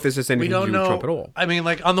don't know if this has anything to do with Trump at all. I mean,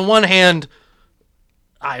 like, on the one hand,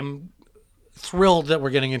 I'm thrilled that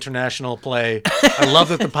we're getting international play. I love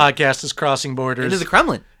that the podcast is crossing borders. Into the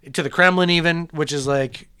Kremlin. To the Kremlin even, which is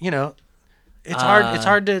like, it's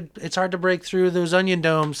hard to break through those onion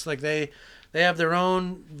domes. Like they have their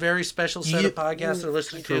own very special set of podcasts they're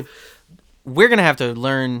listening to. We're gonna have to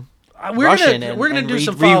learn Russian. We're gonna do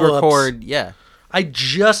some re-record. Yeah. I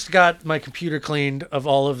just got my computer cleaned of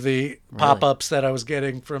all of the pop-ups that I was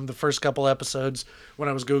getting from the first couple episodes when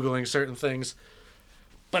I was Googling certain things.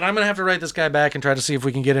 But I'm going to have to write this guy back and try to see if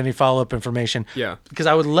we can get any follow-up information. Yeah. Because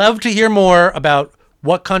I would love to hear more about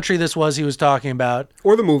what country this was he was talking about.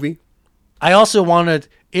 Or the movie. I also wanted,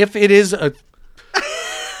 if it is a...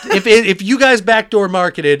 if you guys backdoor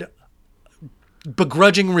marketed,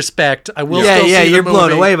 begrudging respect, I will still see the you're movie.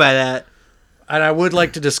 blown away by that. And I would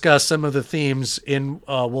like to discuss some of the themes in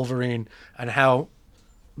Wolverine and how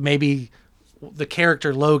maybe the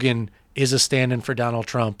character Logan is a stand-in for Donald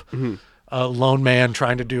Trump. Mm-hmm. A lone man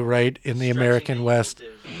trying to do right in the American West.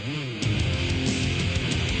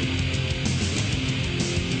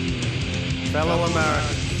 Fellow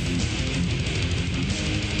Americans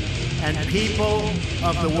and people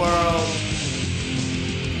of the world,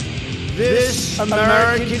 this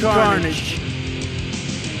American carnage,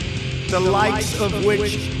 the likes of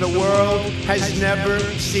which the world has never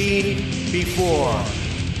seen before,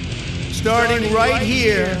 starting right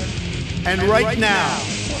here and right now.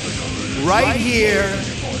 Right here,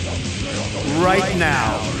 right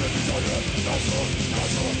now.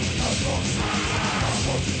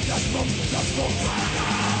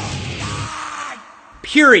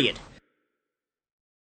 Period.